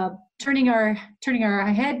turning our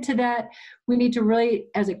head to that. We need to really,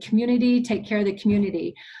 as a community, take care of the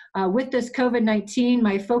community. With this COVID-19,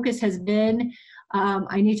 my focus has been,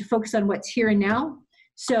 I need to focus on what's here and now.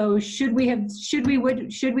 So should we?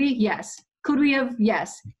 Yes. Could we have?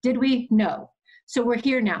 Yes. Did we? No. So we're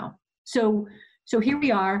here now. So here we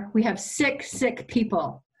are. We have sick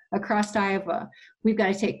people across Iowa. We've got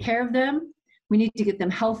to take care of them. We need to get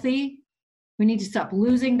them healthy. We need to stop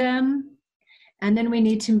losing them. And then we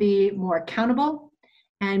need to be more accountable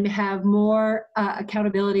and have more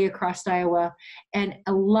accountability across Iowa and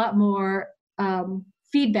a lot more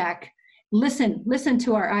feedback. Listen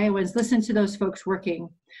to our Iowans, listen to those folks working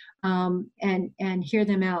and hear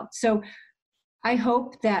them out. So I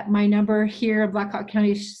hope that my number here in Black Hawk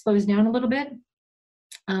County slows down a little bit.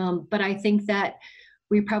 But I think that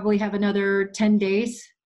we probably have another 10 days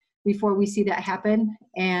before we see that happen.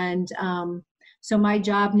 And so my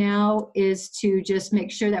job now is to just make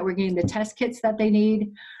sure that we're getting the test kits that they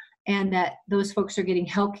need and that those folks are getting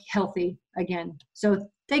healthy again. So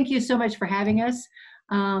thank you so much for having us.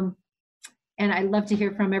 And I'd love to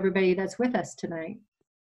hear from everybody that's with us tonight.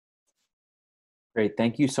 Great.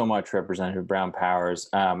 Thank you so much, Representative Brown Powers.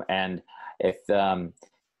 And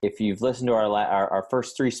if you've listened to our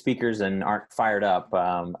first three speakers and aren't fired up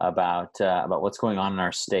about what's going on in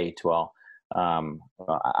our state, well,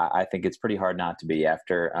 I think it's pretty hard not to be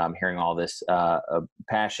after hearing all this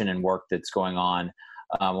passion and work that's going on.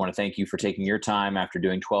 I want to thank you for taking your time after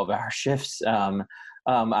doing 12-hour shifts.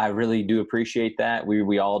 I really do appreciate that.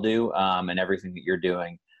 We all do, and everything that you're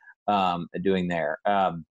doing there.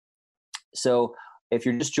 So if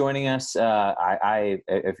you're just joining us, if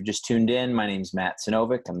you're just tuned in, my name is Matt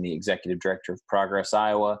Sinovic. I'm the Executive Director of Progress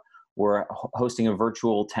Iowa. We're hosting a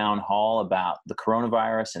virtual town hall about the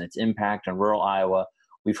coronavirus and its impact on rural Iowa.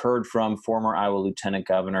 We've heard from former Iowa Lieutenant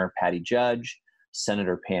Governor Patty Judge,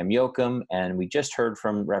 Senator Pam Yoakum, and we just heard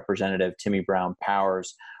from Representative Timmy Brown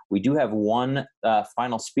Powers. We do have one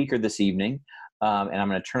final speaker this evening, and I'm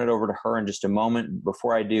going to turn it over to her in just a moment.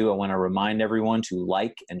 Before I do, I want to remind everyone to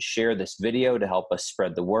like and share this video to help us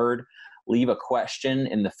spread the word. Leave a question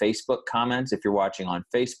in the Facebook comments if you're watching on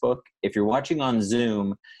Facebook. If you're watching on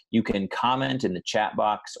Zoom, you can comment in the chat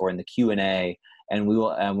box or in the Q&A, and we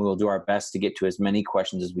will do our best to get to as many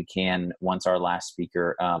questions as we can once our last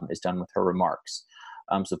speaker is done with her remarks.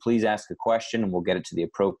 So please ask a question, and we'll get it to the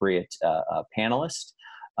appropriate panelist.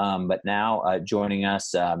 But now joining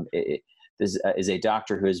us is a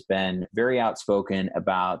doctor who has been very outspoken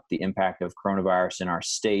about the impact of coronavirus in our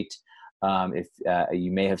state. If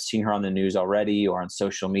you may have seen her on the news already or on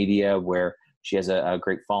social media, where she has a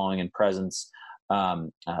great following and presence.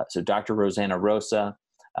 So Dr. Rosanna Rosa,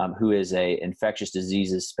 who is an infectious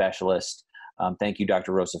diseases specialist. Thank you,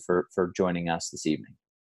 Dr. Rosa, for joining us this evening.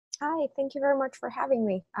 Hi, thank you very much for having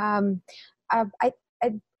me.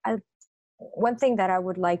 One thing that I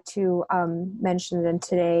would like to mention then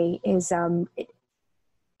today is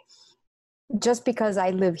just because I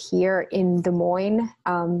live here in Des Moines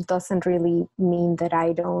doesn't really mean that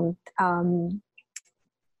I don't,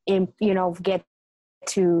 get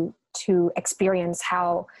to experience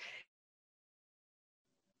how.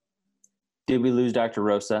 Did we lose Dr.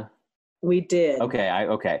 Rosa? We did. Okay. I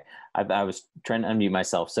was trying to unmute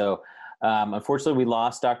myself. So unfortunately, we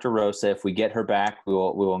lost Dr. Rosa. If we get her back, we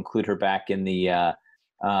will include her back in the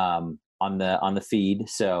on the feed.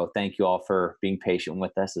 So thank you all for being patient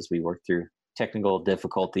with us as we work through technical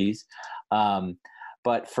difficulties.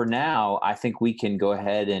 But for now, I think we can go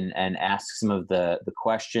ahead and ask some of the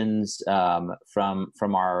questions from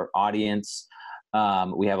our audience.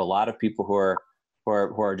 We have a lot of people who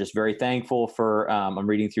are just very thankful for. I'm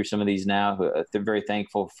reading through some of these now. They're very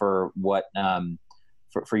thankful for what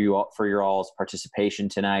for your all's participation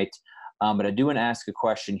tonight. But I do want to ask a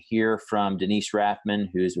question here from Denise Rathman,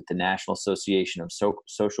 who is with the National Association of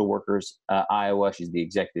Social Workers Iowa. She's the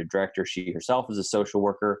executive director. She herself is a social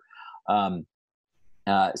worker,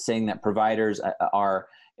 saying that providers are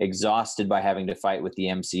exhausted by having to fight with the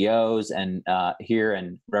MCOs. And here,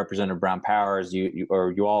 and Representative Brown Powers, you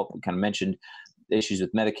all kind of mentioned issues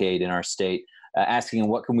with Medicaid in our state. Asking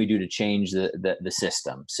what can we do to change the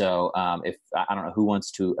system. So if I don't know who wants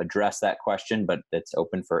to address that question, but it's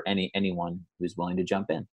open for anyone who's willing to jump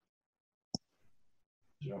in.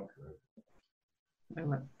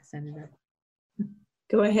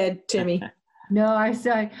 Go ahead, Timmy. No, I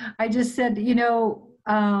just said,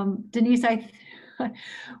 Denise,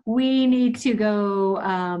 we need to go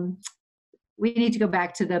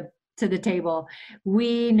back to the table.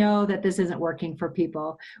 We know that this isn't working for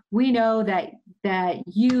people. We know that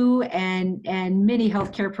you and many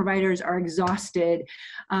healthcare providers are exhausted.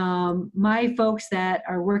 My folks that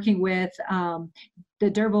are working with the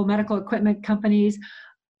durable medical equipment companies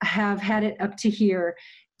have had it up to here.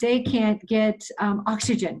 They can't get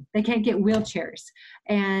oxygen. They can't get wheelchairs.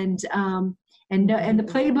 And the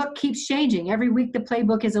playbook keeps changing. Every week the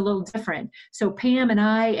playbook is a little different. So Pam and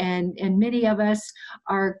I and many of us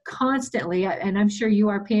are constantly, and I'm sure you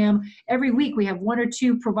are, Pam, every week we have one or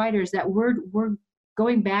two providers that we're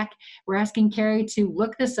going back. We're asking Carrie to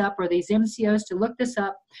look this up, or these MCOs to look this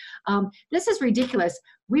up. This is ridiculous.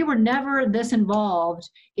 We were never this involved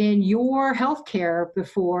in your healthcare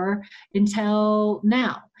before until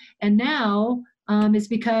now. And now, is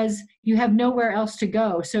because you have nowhere else to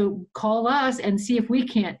go. So call us and see if we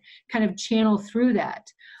can't kind of channel through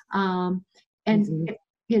that.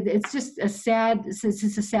 It's just a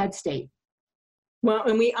sad state. Well,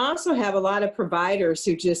 and we also have a lot of providers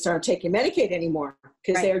who just aren't taking Medicaid anymore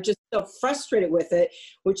because they're just so frustrated with it,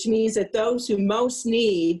 which means that those who most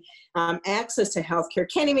need access to health care,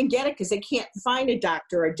 can't even get it because they can't find a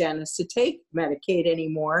doctor or dentist to take Medicaid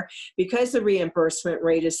anymore because the reimbursement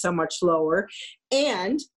rate is so much lower.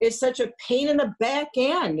 And it's such a pain in the back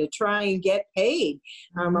end to try and get paid.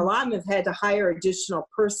 A lot of them have had to hire additional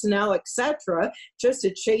personnel, et cetera, just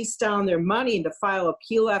to chase down their money and to file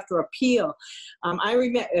appeal after appeal. I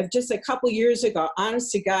remember just a couple years ago,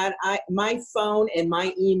 honest to God, my phone and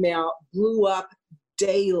my email blew up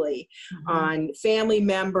daily on family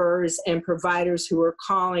members and providers who are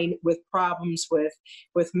calling with problems with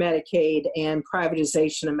Medicaid and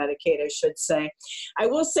privatization of Medicaid, I should say. I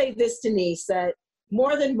will say this, Denise, that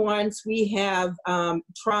more than once we have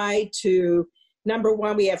tried to, number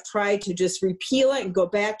one, we have tried to just repeal it and go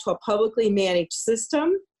back to a publicly managed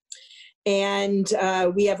system. And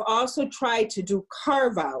we have also tried to do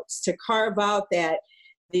carve-outs, to carve out that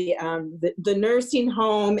the nursing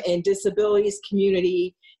home and disabilities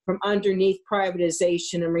community from underneath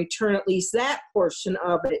privatization and return at least that portion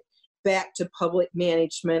of it back to public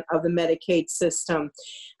management of the Medicaid system.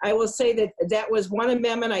 I will say that that was one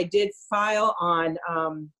amendment I did file on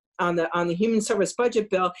the Human Service Budget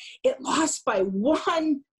Bill. It lost by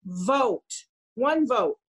one vote.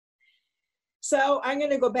 So I'm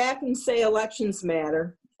going to go back and say elections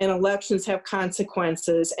matter. And elections have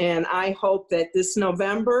consequences. And I hope that this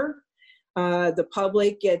November, the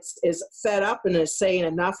public is fed up and is saying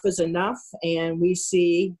enough is enough, and we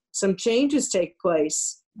see some changes take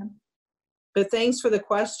place. But thanks for the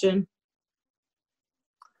question.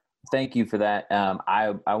 Thank you for that.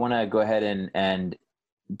 I want to go ahead and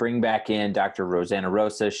bring back in Dr. Rosanna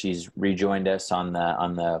Rosa. She's rejoined us on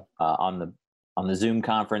the Zoom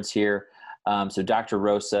conference here. So Dr.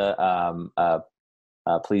 Rosa,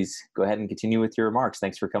 please go ahead and continue with your remarks.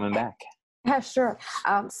 Thanks for coming back. Yeah, sure.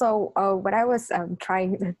 So what I was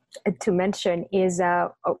trying to mention is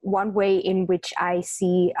one way in which I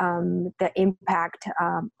see the impact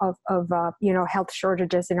of health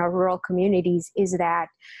shortages in our rural communities is that,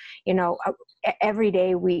 every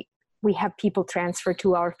day we have people transferred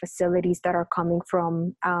to our facilities that are coming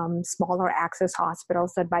from smaller access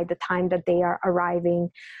hospitals, that by the time that they are arriving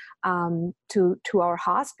to our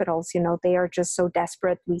hospitals, they are just so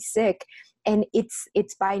desperately sick. And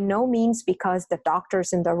it's by no means because the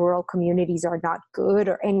doctors in the rural communities are not good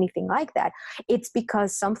or anything like that. It's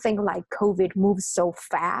because something like COVID moves so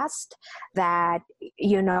fast that,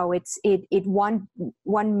 it's one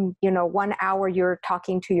hour you're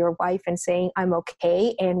talking to your wife and saying, I'm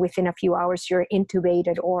okay. And within a few hours you're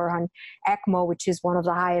intubated or on ECMO, which is one of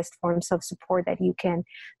the highest forms of support that you can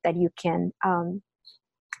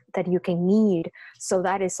need. So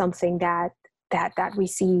that is something that we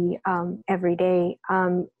see every day.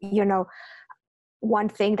 One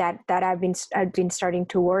thing that I've been starting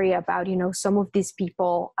to worry about, some of these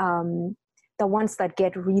people, the ones that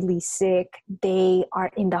get really sick, they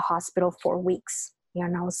are in the hospital for weeks.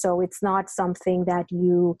 So it's not something that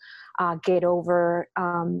you get over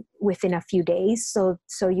within a few days.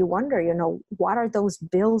 So you wonder, what are those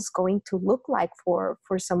bills going to look like for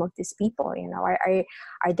some of these people?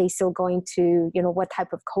 Are they still going to, what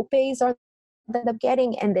type of copays are they end up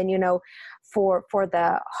getting? And then, for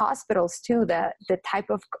the hospitals too, the type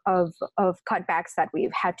of cutbacks that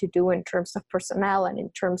we've had to do in terms of personnel and in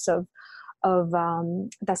terms of the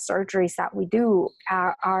surgeries that we do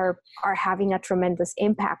are having a tremendous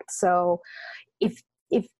impact. So if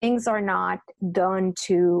things are not done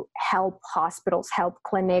to help hospitals, help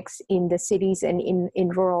clinics in the cities and in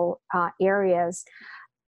rural areas,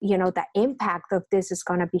 the impact of this is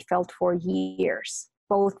going to be felt for years,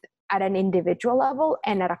 both at an individual level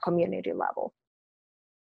and at a community level.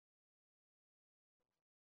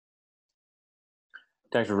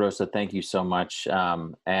 Dr. Rosa, thank you so much.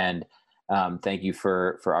 Thank you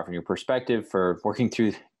for offering your perspective, for working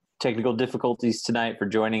through technical difficulties tonight, for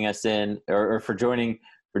joining us in, or for joining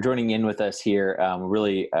in with us here. We're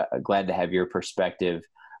really glad to have your perspective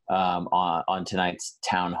on tonight's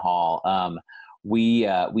town hall. We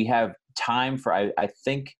have time for I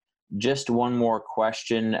think just one more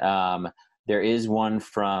question. There is one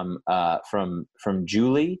from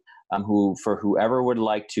Julie, for whoever would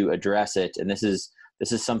like to address it, and this is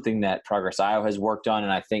something that Progress Iowa has worked on,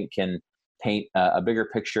 and I think can paint a bigger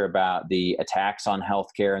picture about the attacks on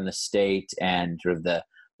healthcare in the state and sort of the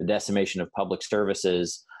decimation of public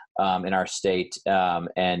services in our state.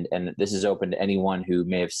 And this is open to anyone who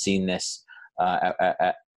may have seen this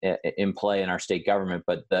in play in our state government.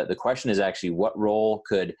 But the question is actually, what role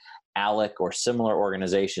could ALEC or similar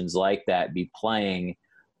organizations like that be playing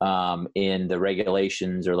in the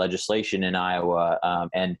regulations or legislation in Iowa?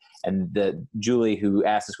 And the Julie who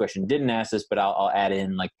asked this question didn't ask this, but I'll add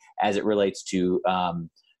in, like, as it relates to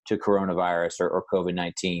coronavirus or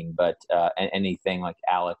COVID-19, but anything like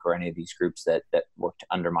ALEC or any of these groups that work to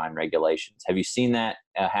undermine regulations. Have you seen that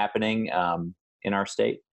happening in our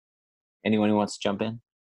state? Anyone who wants to jump in?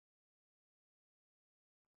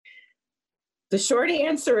 The short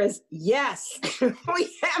answer is yes.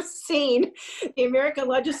 We have seen the American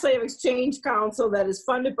Legislative Exchange Council, that is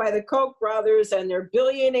funded by the Koch brothers and their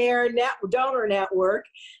billionaire donor network,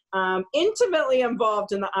 intimately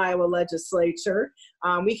involved in the Iowa legislature.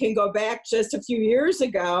 We can go back just a few years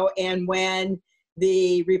ago, and when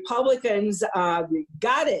the Republicans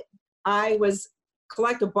gutted Iowa's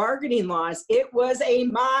collective bargaining laws, it was a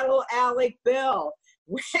model ALEC bill.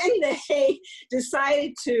 When they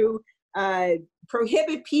decided to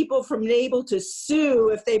prohibit people from being able to sue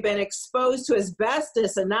if they've been exposed to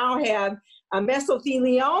asbestos and now have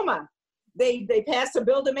mesothelioma, they passed a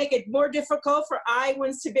bill to make it more difficult for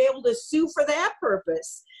Iowans to be able to sue for that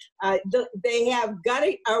purpose. They have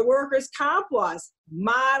gutted our workers' comp laws,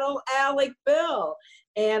 model ALEC bill.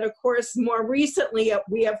 And of course, more recently,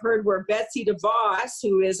 we have heard where Betsy DeVos,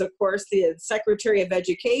 who is, of course, the Secretary of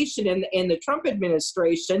Education in the Trump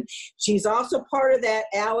administration, she's also part of that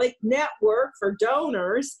ALEC network for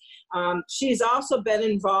donors. She's also been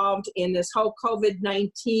involved in this whole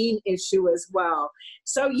COVID-19 issue as well.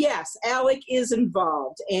 So yes, ALEC is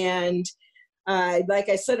involved. And like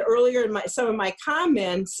I said earlier in some of my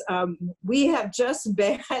comments, we have just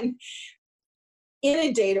been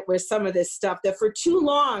inundated with some of this stuff, that for too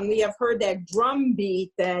long we have heard that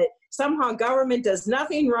drumbeat that somehow government does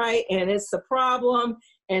nothing right and it's the problem.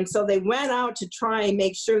 And so they went out to try and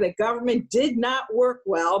make sure that government did not work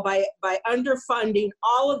well by underfunding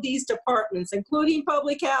all of these departments, including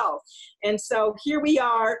public health. And so here we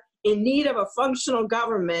are in need of a functional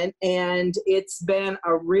government, and it's been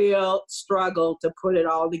a real struggle to put it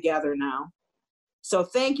all together now. So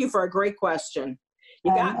thank you for a great question.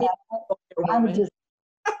 You got me. I would just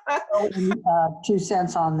throw in 2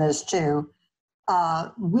 cents on this too.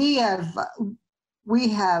 We have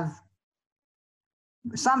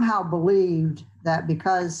somehow believed that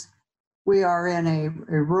because we are in a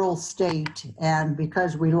rural state and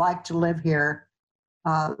because we like to live here,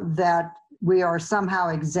 that we are somehow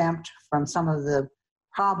exempt from some of the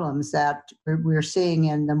problems that we're seeing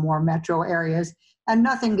in the more metro areas, and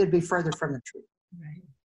nothing could be further from the truth. Right.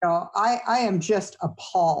 You know, I am just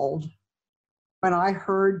appalled when I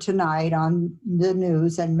heard tonight on the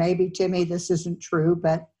news, and maybe, Timmy, this isn't true,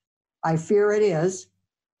 but I fear it is,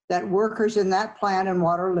 that workers in that plant in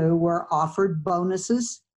Waterloo were offered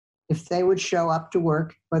bonuses if they would show up to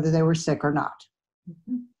work, whether they were sick or not.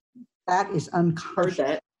 Mm-hmm. That is unconscious. Heard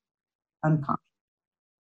that. Unconscious.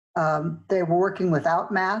 They were working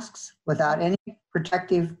without masks, without any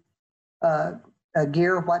protective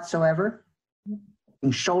gear whatsoever,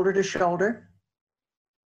 shoulder to shoulder.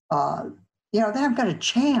 They haven't got a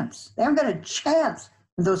chance. They haven't got a chance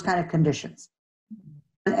in those kind of conditions.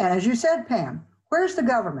 And as you said, Pam, where's the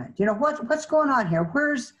government? You know, what's going on here?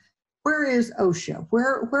 Where is OSHA?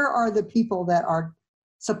 Where are the people that are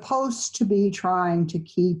supposed to be trying to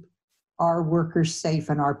keep our workers safe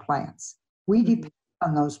in our plants? We depend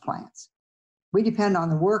on those plants. We depend on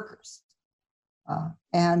the workers.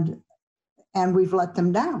 And we've let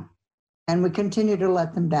them down. And we continue to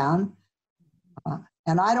let them down.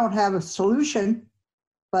 And I don't have a solution,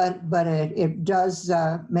 but it does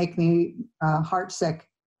make me heartsick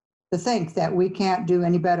to think that we can't do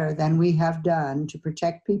any better than we have done to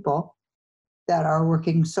protect people that are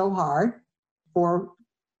working so hard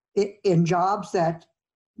in jobs that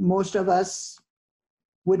most of us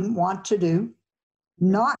wouldn't want to do,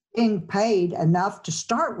 not being paid enough to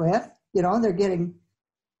start with. You know, they're getting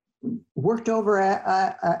worked over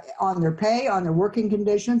on their pay, on their working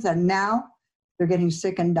conditions, and now they're getting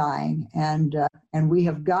sick and dying. And we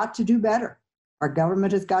have got to do better. Our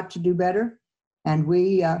government has got to do better. And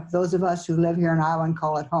we, those of us who live here in Iowa and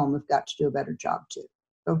call it home, have got to do a better job too.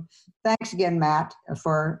 So thanks again, Matt,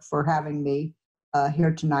 for having me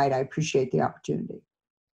here tonight. I appreciate the opportunity.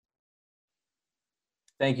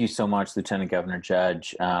 Thank you so much, Lieutenant Governor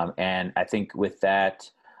Judge. And I think with that,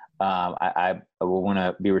 I will want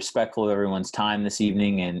to be respectful of everyone's time this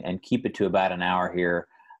evening and keep it to about an hour here.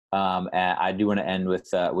 I do want to end with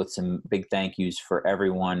some big thank yous for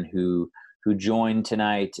everyone who joined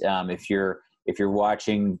tonight. If you're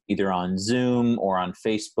watching either on Zoom or on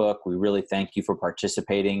Facebook, we really thank you for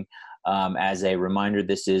participating. As a reminder,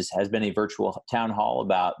 this has been a virtual town hall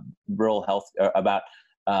about rural health, about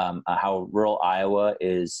how rural Iowa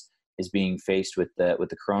is being faced with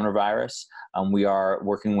the coronavirus. We are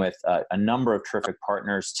working with a number of terrific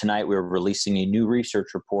partners. Tonight, we're releasing a new research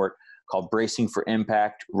report called Bracing for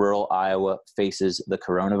Impact, Rural Iowa Faces the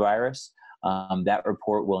Coronavirus. That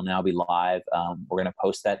report will now be live. We're going to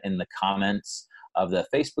post that in the comments of the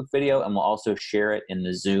Facebook video, and we'll also share it in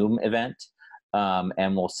the Zoom event.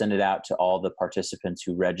 And we'll send it out to all the participants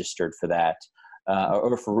who registered for that,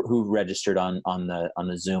 or for who registered on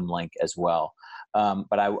the Zoom link as well.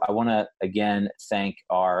 But I want to again thank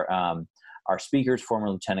our speakers: former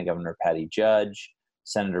Lieutenant Governor Patty Judge,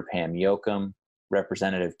 Senator Pam Yoakum,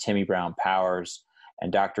 Representative Timmy Brown Powers,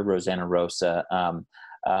 and Dr. Rosanna Rosa.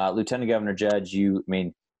 Lieutenant Governor Judge, you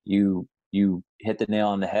hit the nail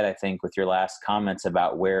on the head, I think, with your last comments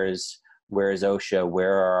about where is OSHA,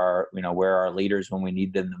 where are our leaders when we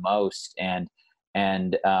need them the most, and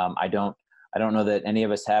I don't know that any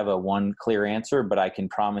of us have a one clear answer, but I can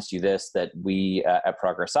promise you this, that we at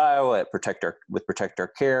Progress Iowa, at Protect Our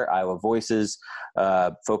Care, Iowa Voices,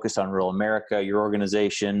 Focus on Rural America, your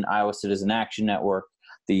organization, Iowa Citizen Action Network,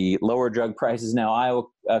 the Lower Drug Prices Now Iowa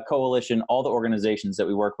Coalition, all the organizations that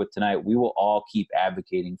we work with tonight, we will all keep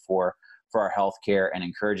advocating for our healthcare and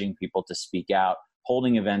encouraging people to speak out,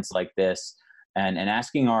 holding events like this, and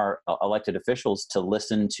asking our elected officials to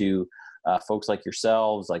listen to folks like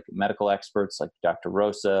yourselves, like medical experts like Dr.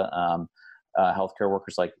 Rosa, healthcare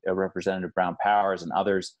workers like Representative Brown Powers, and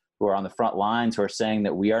others who are on the front lines who are saying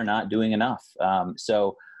that we are not doing enough.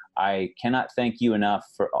 So I cannot thank you enough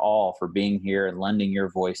for being here and lending your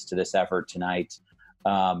voice to this effort tonight.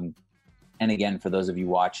 And again, for those of you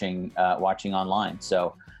watching online.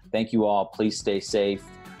 So thank you all. Please stay safe,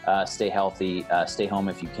 stay healthy, stay home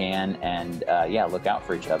if you can, and look out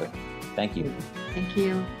for each other. Thank you. Thank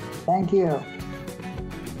you. Thank you.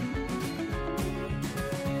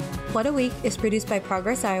 What a Week is produced by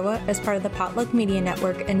Progress Iowa as part of the Potluck Media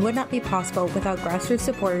Network and would not be possible without grassroots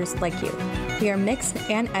supporters like you. We are mixed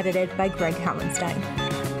and edited by Greg Hallenstein.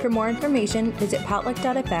 For more information, visit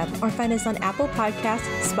potluck.fm or find us on Apple Podcasts,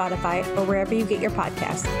 Spotify, or wherever you get your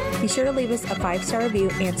podcasts. Be sure to leave us a 5-star review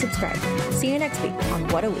and subscribe. See you next week on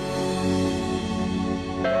What a Week.